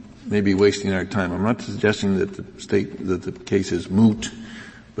we may be wasting our time. I'm not suggesting that the case is moot,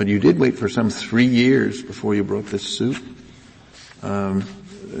 but you did wait for some 3 years before you brought this suit. And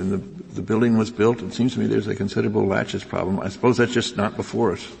the building was built. It seems to me there's a considerable laches problem. I suppose that's just not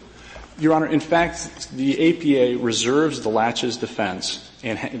before us. Your Honor, in fact, the APA reserves the laches defense,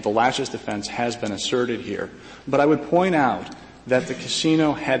 and the laches defense has been asserted here. But I would point out that the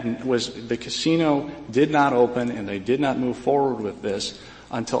casino did not open and they did not move forward with this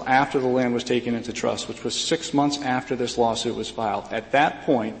until after the land was taken into trust, which was 6 months after this lawsuit was filed. At that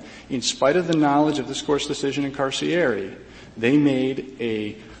point, in spite of the knowledge of this Court's decision in Carcieri, they made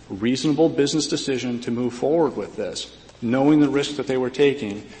a reasonable business decision to move forward with this, knowing the risk that they were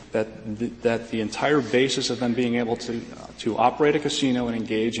taking, that the entire basis of them being able to operate a casino and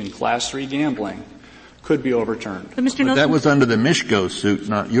engage in Class 3 gambling could be overturned. But that was under the Mishko suit,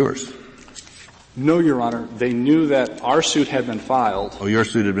 not yours. No, Your Honor. They knew that our suit had been filed. Oh, your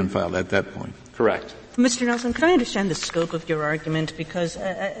suit had been filed at that point. Correct. Mr. Nelson, can I understand the scope of your argument? Because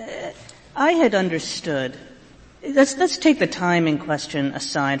I had understood. Let's take the timing question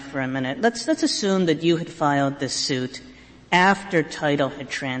aside for a minute. Let's assume that you had filed this suit after title had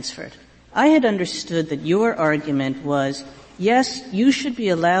transferred. I had understood that your argument was, yes, you should be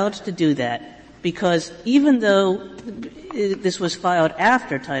allowed to do that because even though this was filed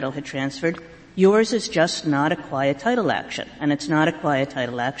after title had transferred, yours is just not a quiet title action. And it's not a quiet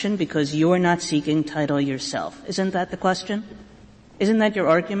title action because you're not seeking title yourself. Isn't that the question? Isn't that your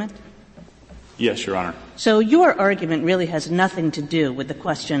argument? Yes, Your Honor. So your argument really has nothing to do with the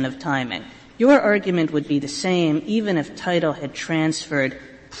question of timing. Your argument would be the same even if title had transferred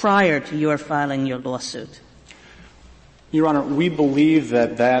prior to your filing your lawsuit. Your Honor, we believe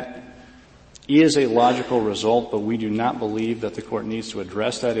that is a logical result, but we do not believe that the Court needs to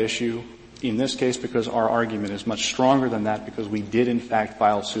address that issue in this case because our argument is much stronger than that because we did in fact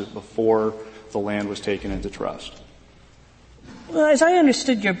file suit before the land was taken into trust. Well, as I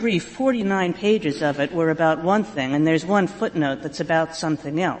understood your brief, 49 pages of it were about one thing, and there's one footnote that's about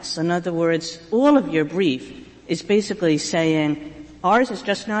something else. In other words, all of your brief is basically saying ours is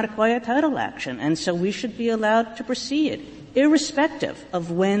just not a quiet title action, and so we should be allowed to proceed, irrespective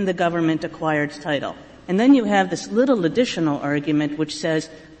of when the government acquired title. And then you have this little additional argument which says,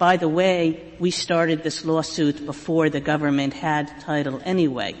 by the way, we started this lawsuit before the government had title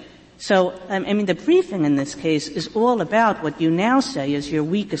anyway. So, the briefing in this case is all about what you now say is your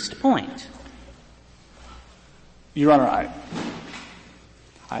weakest point. Your Honor,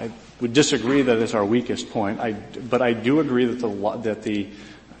 I would disagree that it's our weakest point. But I do agree that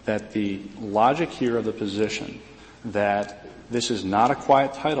the logic here of the position that this is not a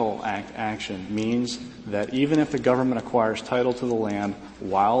quiet title action means that even if the government acquires title to the land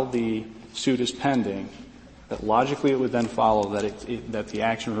while the suit is pending, that logically it would then follow that the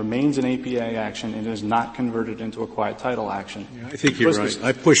action remains an APA action and is not converted into a quiet title action. Yeah, I think you're right.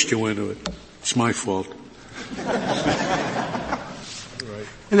 I pushed you into it. It's my fault. Right.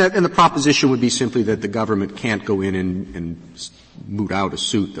 And the proposition would be simply that the government can't go in and moot out a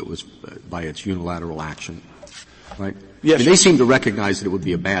suit that was by its unilateral action. Right? Yes. They seem to recognize that it would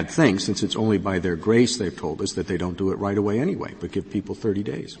be a bad thing since it's only by their grace they've told us that they don't do it right away anyway, but give people 30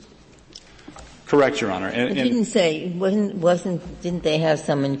 days. Correct, Your Honor. And didn't say, didn't they have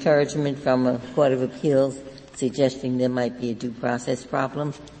some encouragement from a court of appeals suggesting there might be a due process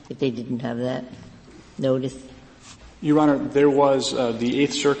problem if they didn't have that notice? Your Honor, there was the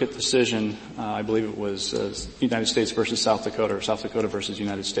Eighth Circuit decision, I believe it was United States versus South Dakota, or South Dakota versus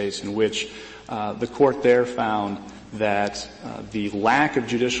United States, in which the court there found that the lack of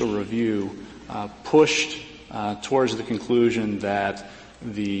judicial review pushed towards the conclusion that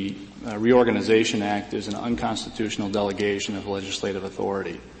the Reorganization Act is an unconstitutional delegation of legislative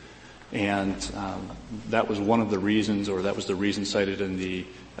authority. And that was one of the reasons, or that was the reason cited in the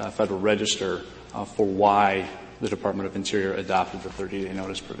Federal Register for why the Department of Interior adopted the 30-day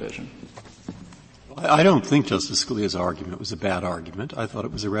notice provision. I don't think Justice Scalia's argument was a bad argument. I thought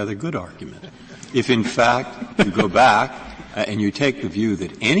it was a rather good argument. If, in fact, you go back and you take the view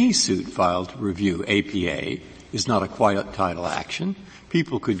that any suit filed to review APA is not a quiet title action,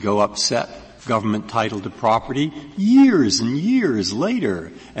 people could go upset government title to property years and years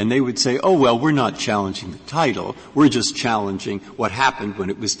later, and they would say, oh, well, we're not challenging the title. We're just challenging what happened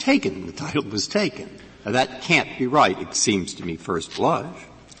when it was taken. The title was taken. Now, that can't be right, it seems to me, first blush.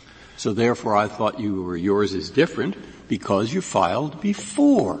 So therefore, I thought yours is different because you filed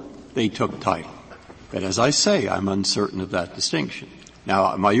before they took title. But as I say, I'm uncertain of that distinction.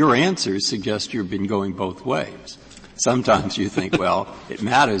 Now, your answers suggest you've been going both ways. Sometimes you think, well, it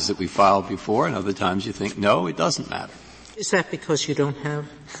matters that we filed before, and other times you think, no, it doesn't matter. Is that because you don't have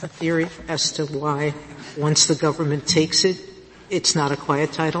a theory as to why, once the government takes it, it's not a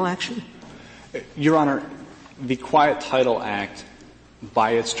quiet title action? Your Honor, the Quiet Title Act,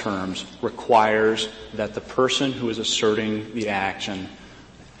 by its terms, requires that the person who is asserting the action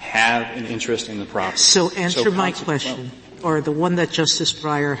have an interest in the property. So answer my question, or the one that Justice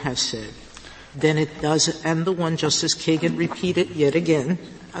Breyer has said. Then it does, and the one Justice Kagan repeated yet again,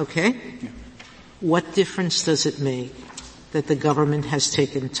 okay? Yeah. What difference does it make that the government has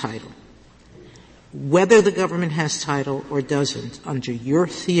taken title? Whether the government has title or doesn't, under your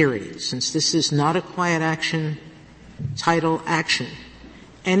theory, since this is not a quiet action, title action,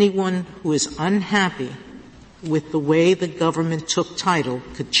 anyone who is unhappy with the way the government took title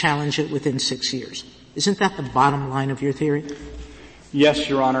could challenge it within 6 years. Isn't that the bottom line of your theory? Yes,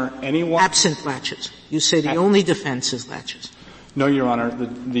 Your Honor. Anyone absent latches. You say the only defense is latches. No, Your Honor.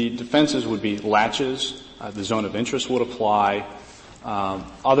 The defenses would be latches. The zone of interest would apply.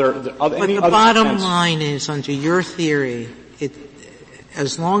 But the bottom line is, under your theory,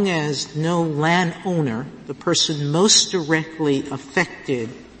 as long as no landowner, the person most directly affected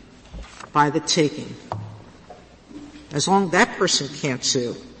by the taking, as long as that person can't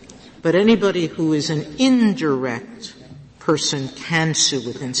sue, but anybody who is an indirect person can sue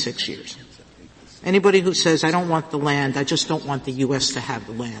within 6 years. Anybody who says, I don't want the land, I just don't want the U.S. to have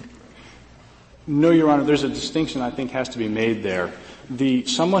the land. No, Your Honor, there's a distinction I think has to be made there.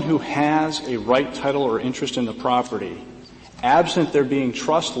 Someone who has a right, title, or interest in the property, absent there being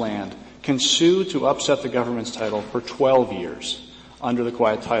trust land, can sue to upset the government's title for 12 years under the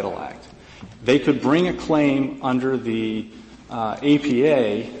Quiet Title Act. They could bring a claim under the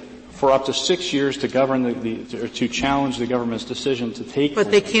APA for up to 6 years to govern to challenge the government's decision to take.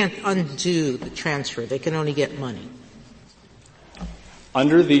 But they can't undo the transfer. They can only get money.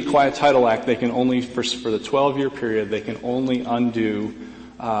 Under the Quiet Title Act, they can only, for the 12-year period, they can only undo,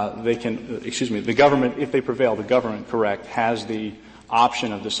 the government, if they prevail, the government, correct, has the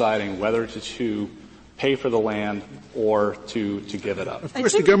option of deciding whether to pay for the land or to give it up. Of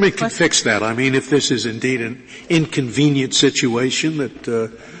course, the government can fix that. I mean, if this is indeed an inconvenient situation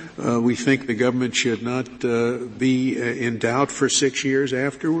that we think the government should not be in doubt for 6 years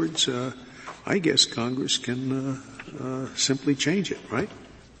afterwards, I guess Congress can simply change it, right?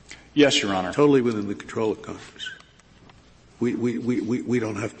 Yes, Your Honor. Totally within the control of Congress. We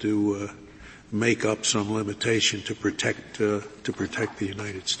don't have to make up some limitation to protect the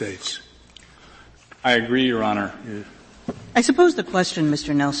United States. I agree, Your Honor. Yeah. I suppose the question,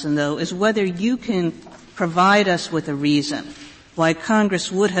 Mr. Nelson, though, is whether you can provide us with a reason why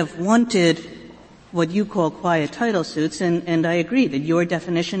Congress would have wanted what you call quiet title suits, and I agree that your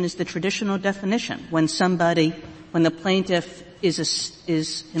definition is the traditional definition. When the plaintiff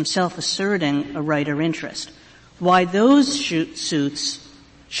is himself asserting a right or interest, why those suits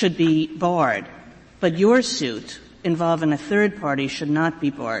should be barred, but your suit involving a third party should not be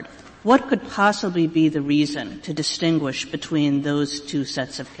barred. What could possibly be the reason to distinguish between those two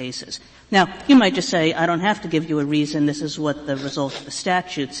sets of cases? Now, you might just say, I don't have to give you a reason, this is what the result of the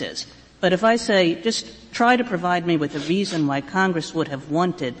statutes is. But if I say, just try to provide me with a reason why Congress would have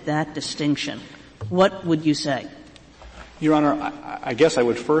wanted that distinction, what would you say? Your Honor, I guess I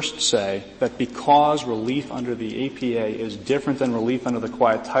would first say that because relief under the APA is different than relief under the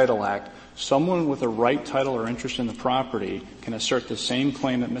Quiet Title Act, someone with a right, title, or interest in the property can assert the same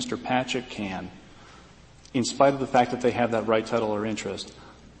claim that Mr. Patchak can, in spite of the fact that they have that right, title, or interest,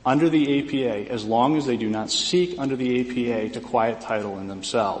 under the APA, as long as they do not seek under the APA to quiet title in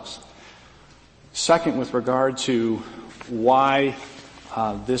themselves. Second, with regard to why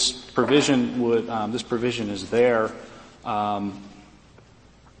this provision is there, I'm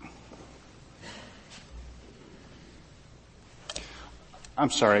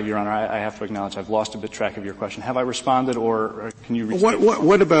sorry, Your Honor, I have to acknowledge I've lost a bit track of your question. Have I responded, or can you restate?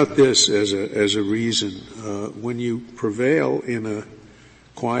 What about this as a reason? When you prevail in a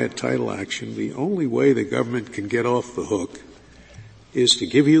quiet title action, the only way the government can get off the hook is to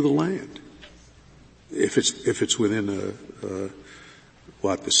give you the land. If it's within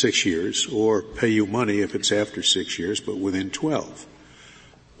the 6 years, or pay you money if it's after 6 years, but within 12.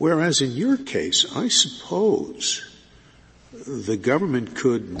 Whereas in your case, I suppose the government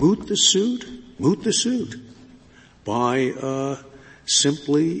could moot the suit by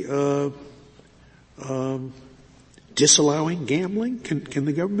simply disallowing gambling. Can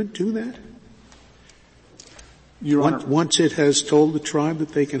the government do that? Your Honor, once it has told the tribe that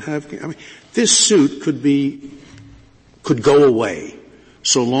they can have, this suit could go away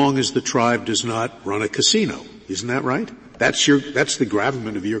so long as the tribe does not run a casino. Isn't that right? That's the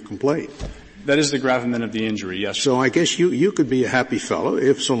gravamen of your complaint. That is the gravamen of the injury, yes. So I guess you could be a happy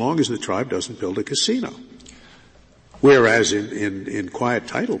fellow so long as the tribe doesn't build a casino. Whereas in quiet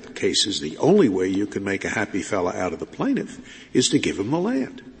title cases, the only way you can make a happy fellow out of the plaintiff is to give him the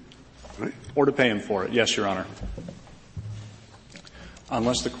land. Right? Or to pay him for it, yes, Your Honor.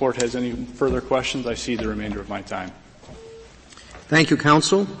 Unless the Court has any further questions, I cede the remainder of my time. Thank you,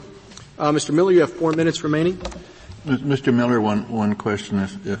 counsel. Mr. Miller, you have 4 minutes remaining. Mr. Miller, one question,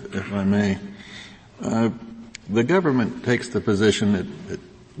 if I may. The government takes the position that, at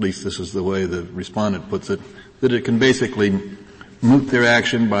least this is the way the respondent puts it, that it can basically moot their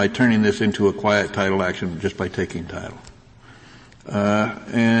action by turning this into a quiet title action just by taking title.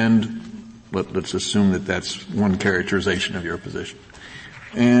 And let's assume that that's one characterization of your position.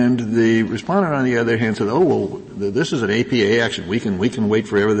 And the respondent, on the other hand, said, "Oh, well, this is an APA action. We can wait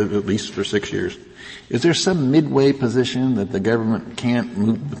forever, at least for 6 years." Is there some midway position that the government can't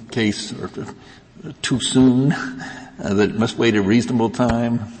moot the case too soon, that it must wait a reasonable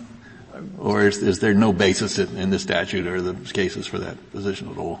time? Or is there no basis in the statute or the cases for that position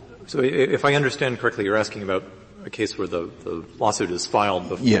at all? So if I understand correctly, you're asking about a case where the lawsuit is filed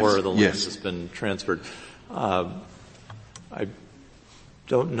before the land has been transferred. I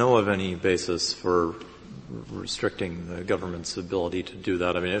don't know of any basis for restricting the government's ability to do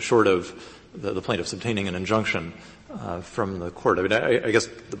that. I mean, short of the plaintiffs obtaining an injunction from the court. I mean, I guess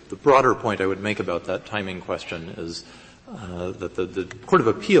the broader point I would make about that timing question is that the Court of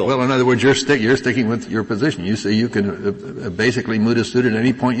Appeal. Well, in other words, you're sticking with your position. You say you can basically moot a suit at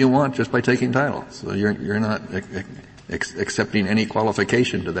any point you want just by taking title. So you're not accepting any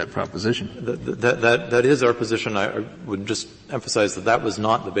qualification to that proposition. That is our position. I would just emphasize that was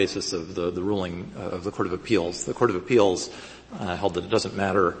not the basis of the ruling of the Court of Appeals. The Court of Appeals held that it doesn't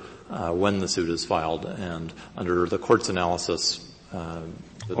matter when the suit is filed, and under the Court's analysis,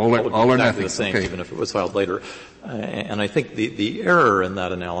 all or nothing. The same, okay. Even if it was filed later. And I think the error in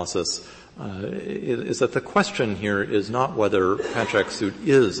that analysis is that the question here is not whether Patchak's suit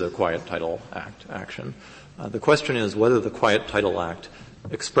is a Quiet Title Act action. The question is whether the Quiet Title Act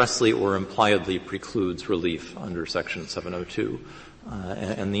expressly or impliedly precludes relief under Section 702.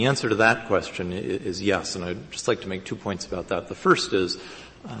 And the answer to that question is yes, and I'd just like to make 2 points about that. The first is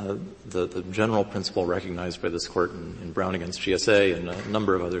the general principle recognized by this Court in Brown against GSA and a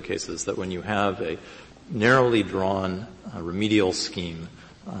number of other cases, that when you have a narrowly drawn remedial scheme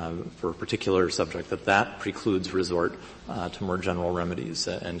for a particular subject, that precludes resort to more general remedies.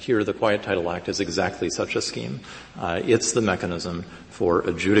 And here the Quiet Title Act is exactly such a scheme. It's the mechanism for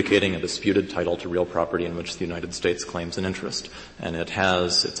adjudicating a disputed title to real property in which the United States claims an interest. And it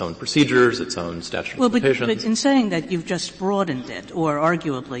has its own procedures, its own statute of limitations. But in saying that, you've just broadened it, or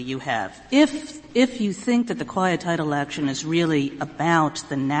arguably you have. If you think that the Quiet Title action is really about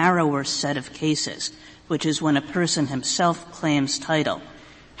the narrower set of cases, which is when a person himself claims title,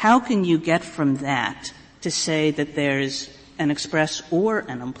 how can you get from that to say that there's an express or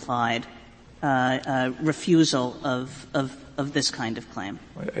an implied refusal of this kind of claim?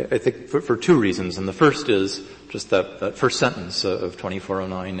 I think for 2 reasons. And the first is just that first sentence of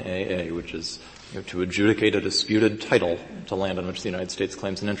 2409AA, which is to adjudicate a disputed title to land on which the United States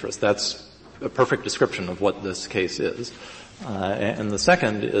claims an interest. That's a perfect description of what this case is. And the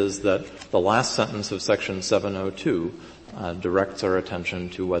second is that the last sentence of Section 702 directs our attention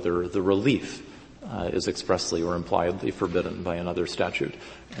to whether the relief is expressly or impliedly forbidden by another statute.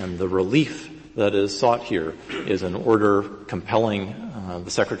 And the relief that is sought here is an order compelling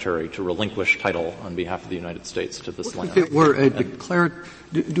the Secretary to relinquish title on behalf of the United States to this land. If it were declared,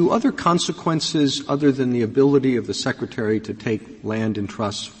 do other consequences other than the ability of the Secretary to take land in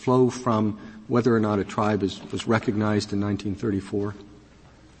trust flow from whether or not a tribe was recognized in 1934?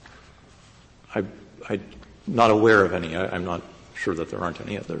 I'm not aware of any. I'm not sure that there aren't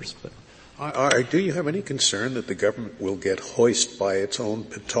any others. But do you have any concern that the government will get hoist by its own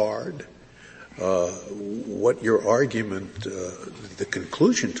petard? What your argument, the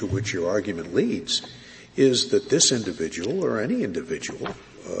conclusion to which your argument leads, is that this individual or any individual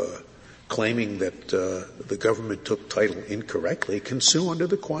claiming that the government took title incorrectly can sue under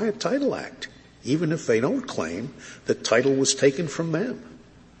the Quiet Title Act, even if they don't claim that title was taken from them.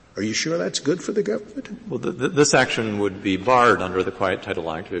 Are you sure that's good for the government? Well, this action would be barred under the Quiet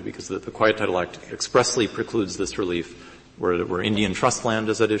Title Act because the Quiet Title Act expressly precludes this relief where Indian trust land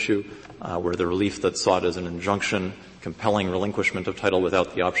is at issue, where the relief that's sought is an injunction compelling relinquishment of title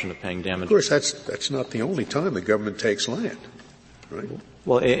without the option of paying damages. Of course, that's not the only time the government takes land, right?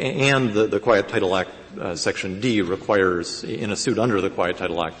 Well, and the Quiet Title Act, Section D requires, in a suit under the Quiet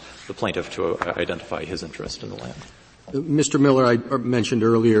Title Act, the plaintiff to identify his interest in the land. Mr. Miller, I mentioned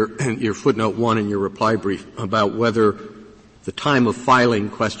earlier your footnote 1 in your reply brief about whether the time of filing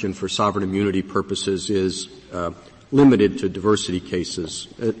question for sovereign immunity purposes is limited to diversity cases.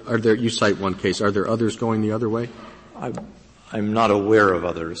 You cite one case. Are there others going the other way? I'm not aware of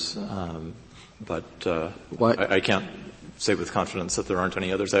others, but I can't say with confidence that there aren't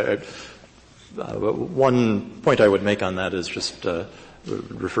any others. One point I would make on that is just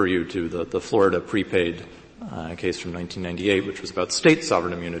refer you to the Florida prepaid case from 1998, which was about state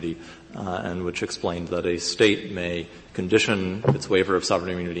sovereign immunity, and which explained that a state may condition its waiver of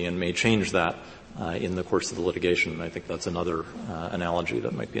sovereign immunity and may change that in the course of the litigation. And I think that's another analogy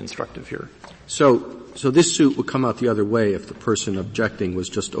that might be instructive here. So this suit would come out the other way if the person objecting was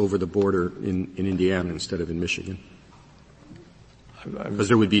just over the border in Indiana instead of in Michigan? Because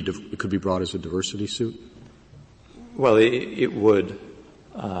it could be brought as a diversity suit? Well, it would.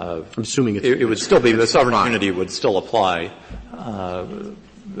 I'm assuming it would still be, the sovereign immunity would still apply.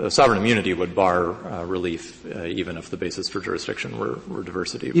 Sovereign immunity would bar relief, even if the basis for jurisdiction were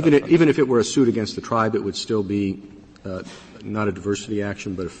diversity. Even if it were a suit against the tribe, it would still be not a diversity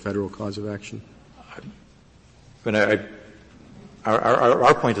action, but a federal cause of action?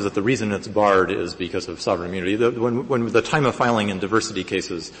 Our point is that the reason it's barred is because of sovereign immunity. When the time of filing in diversity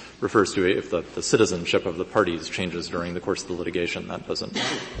cases refers to if the citizenship of the parties changes during the course of the litigation, that doesn't,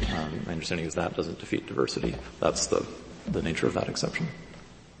 my understanding is that doesn't defeat diversity. That's the nature of that exception.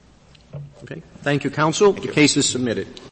 Okay. Thank you, counsel. The case is submitted.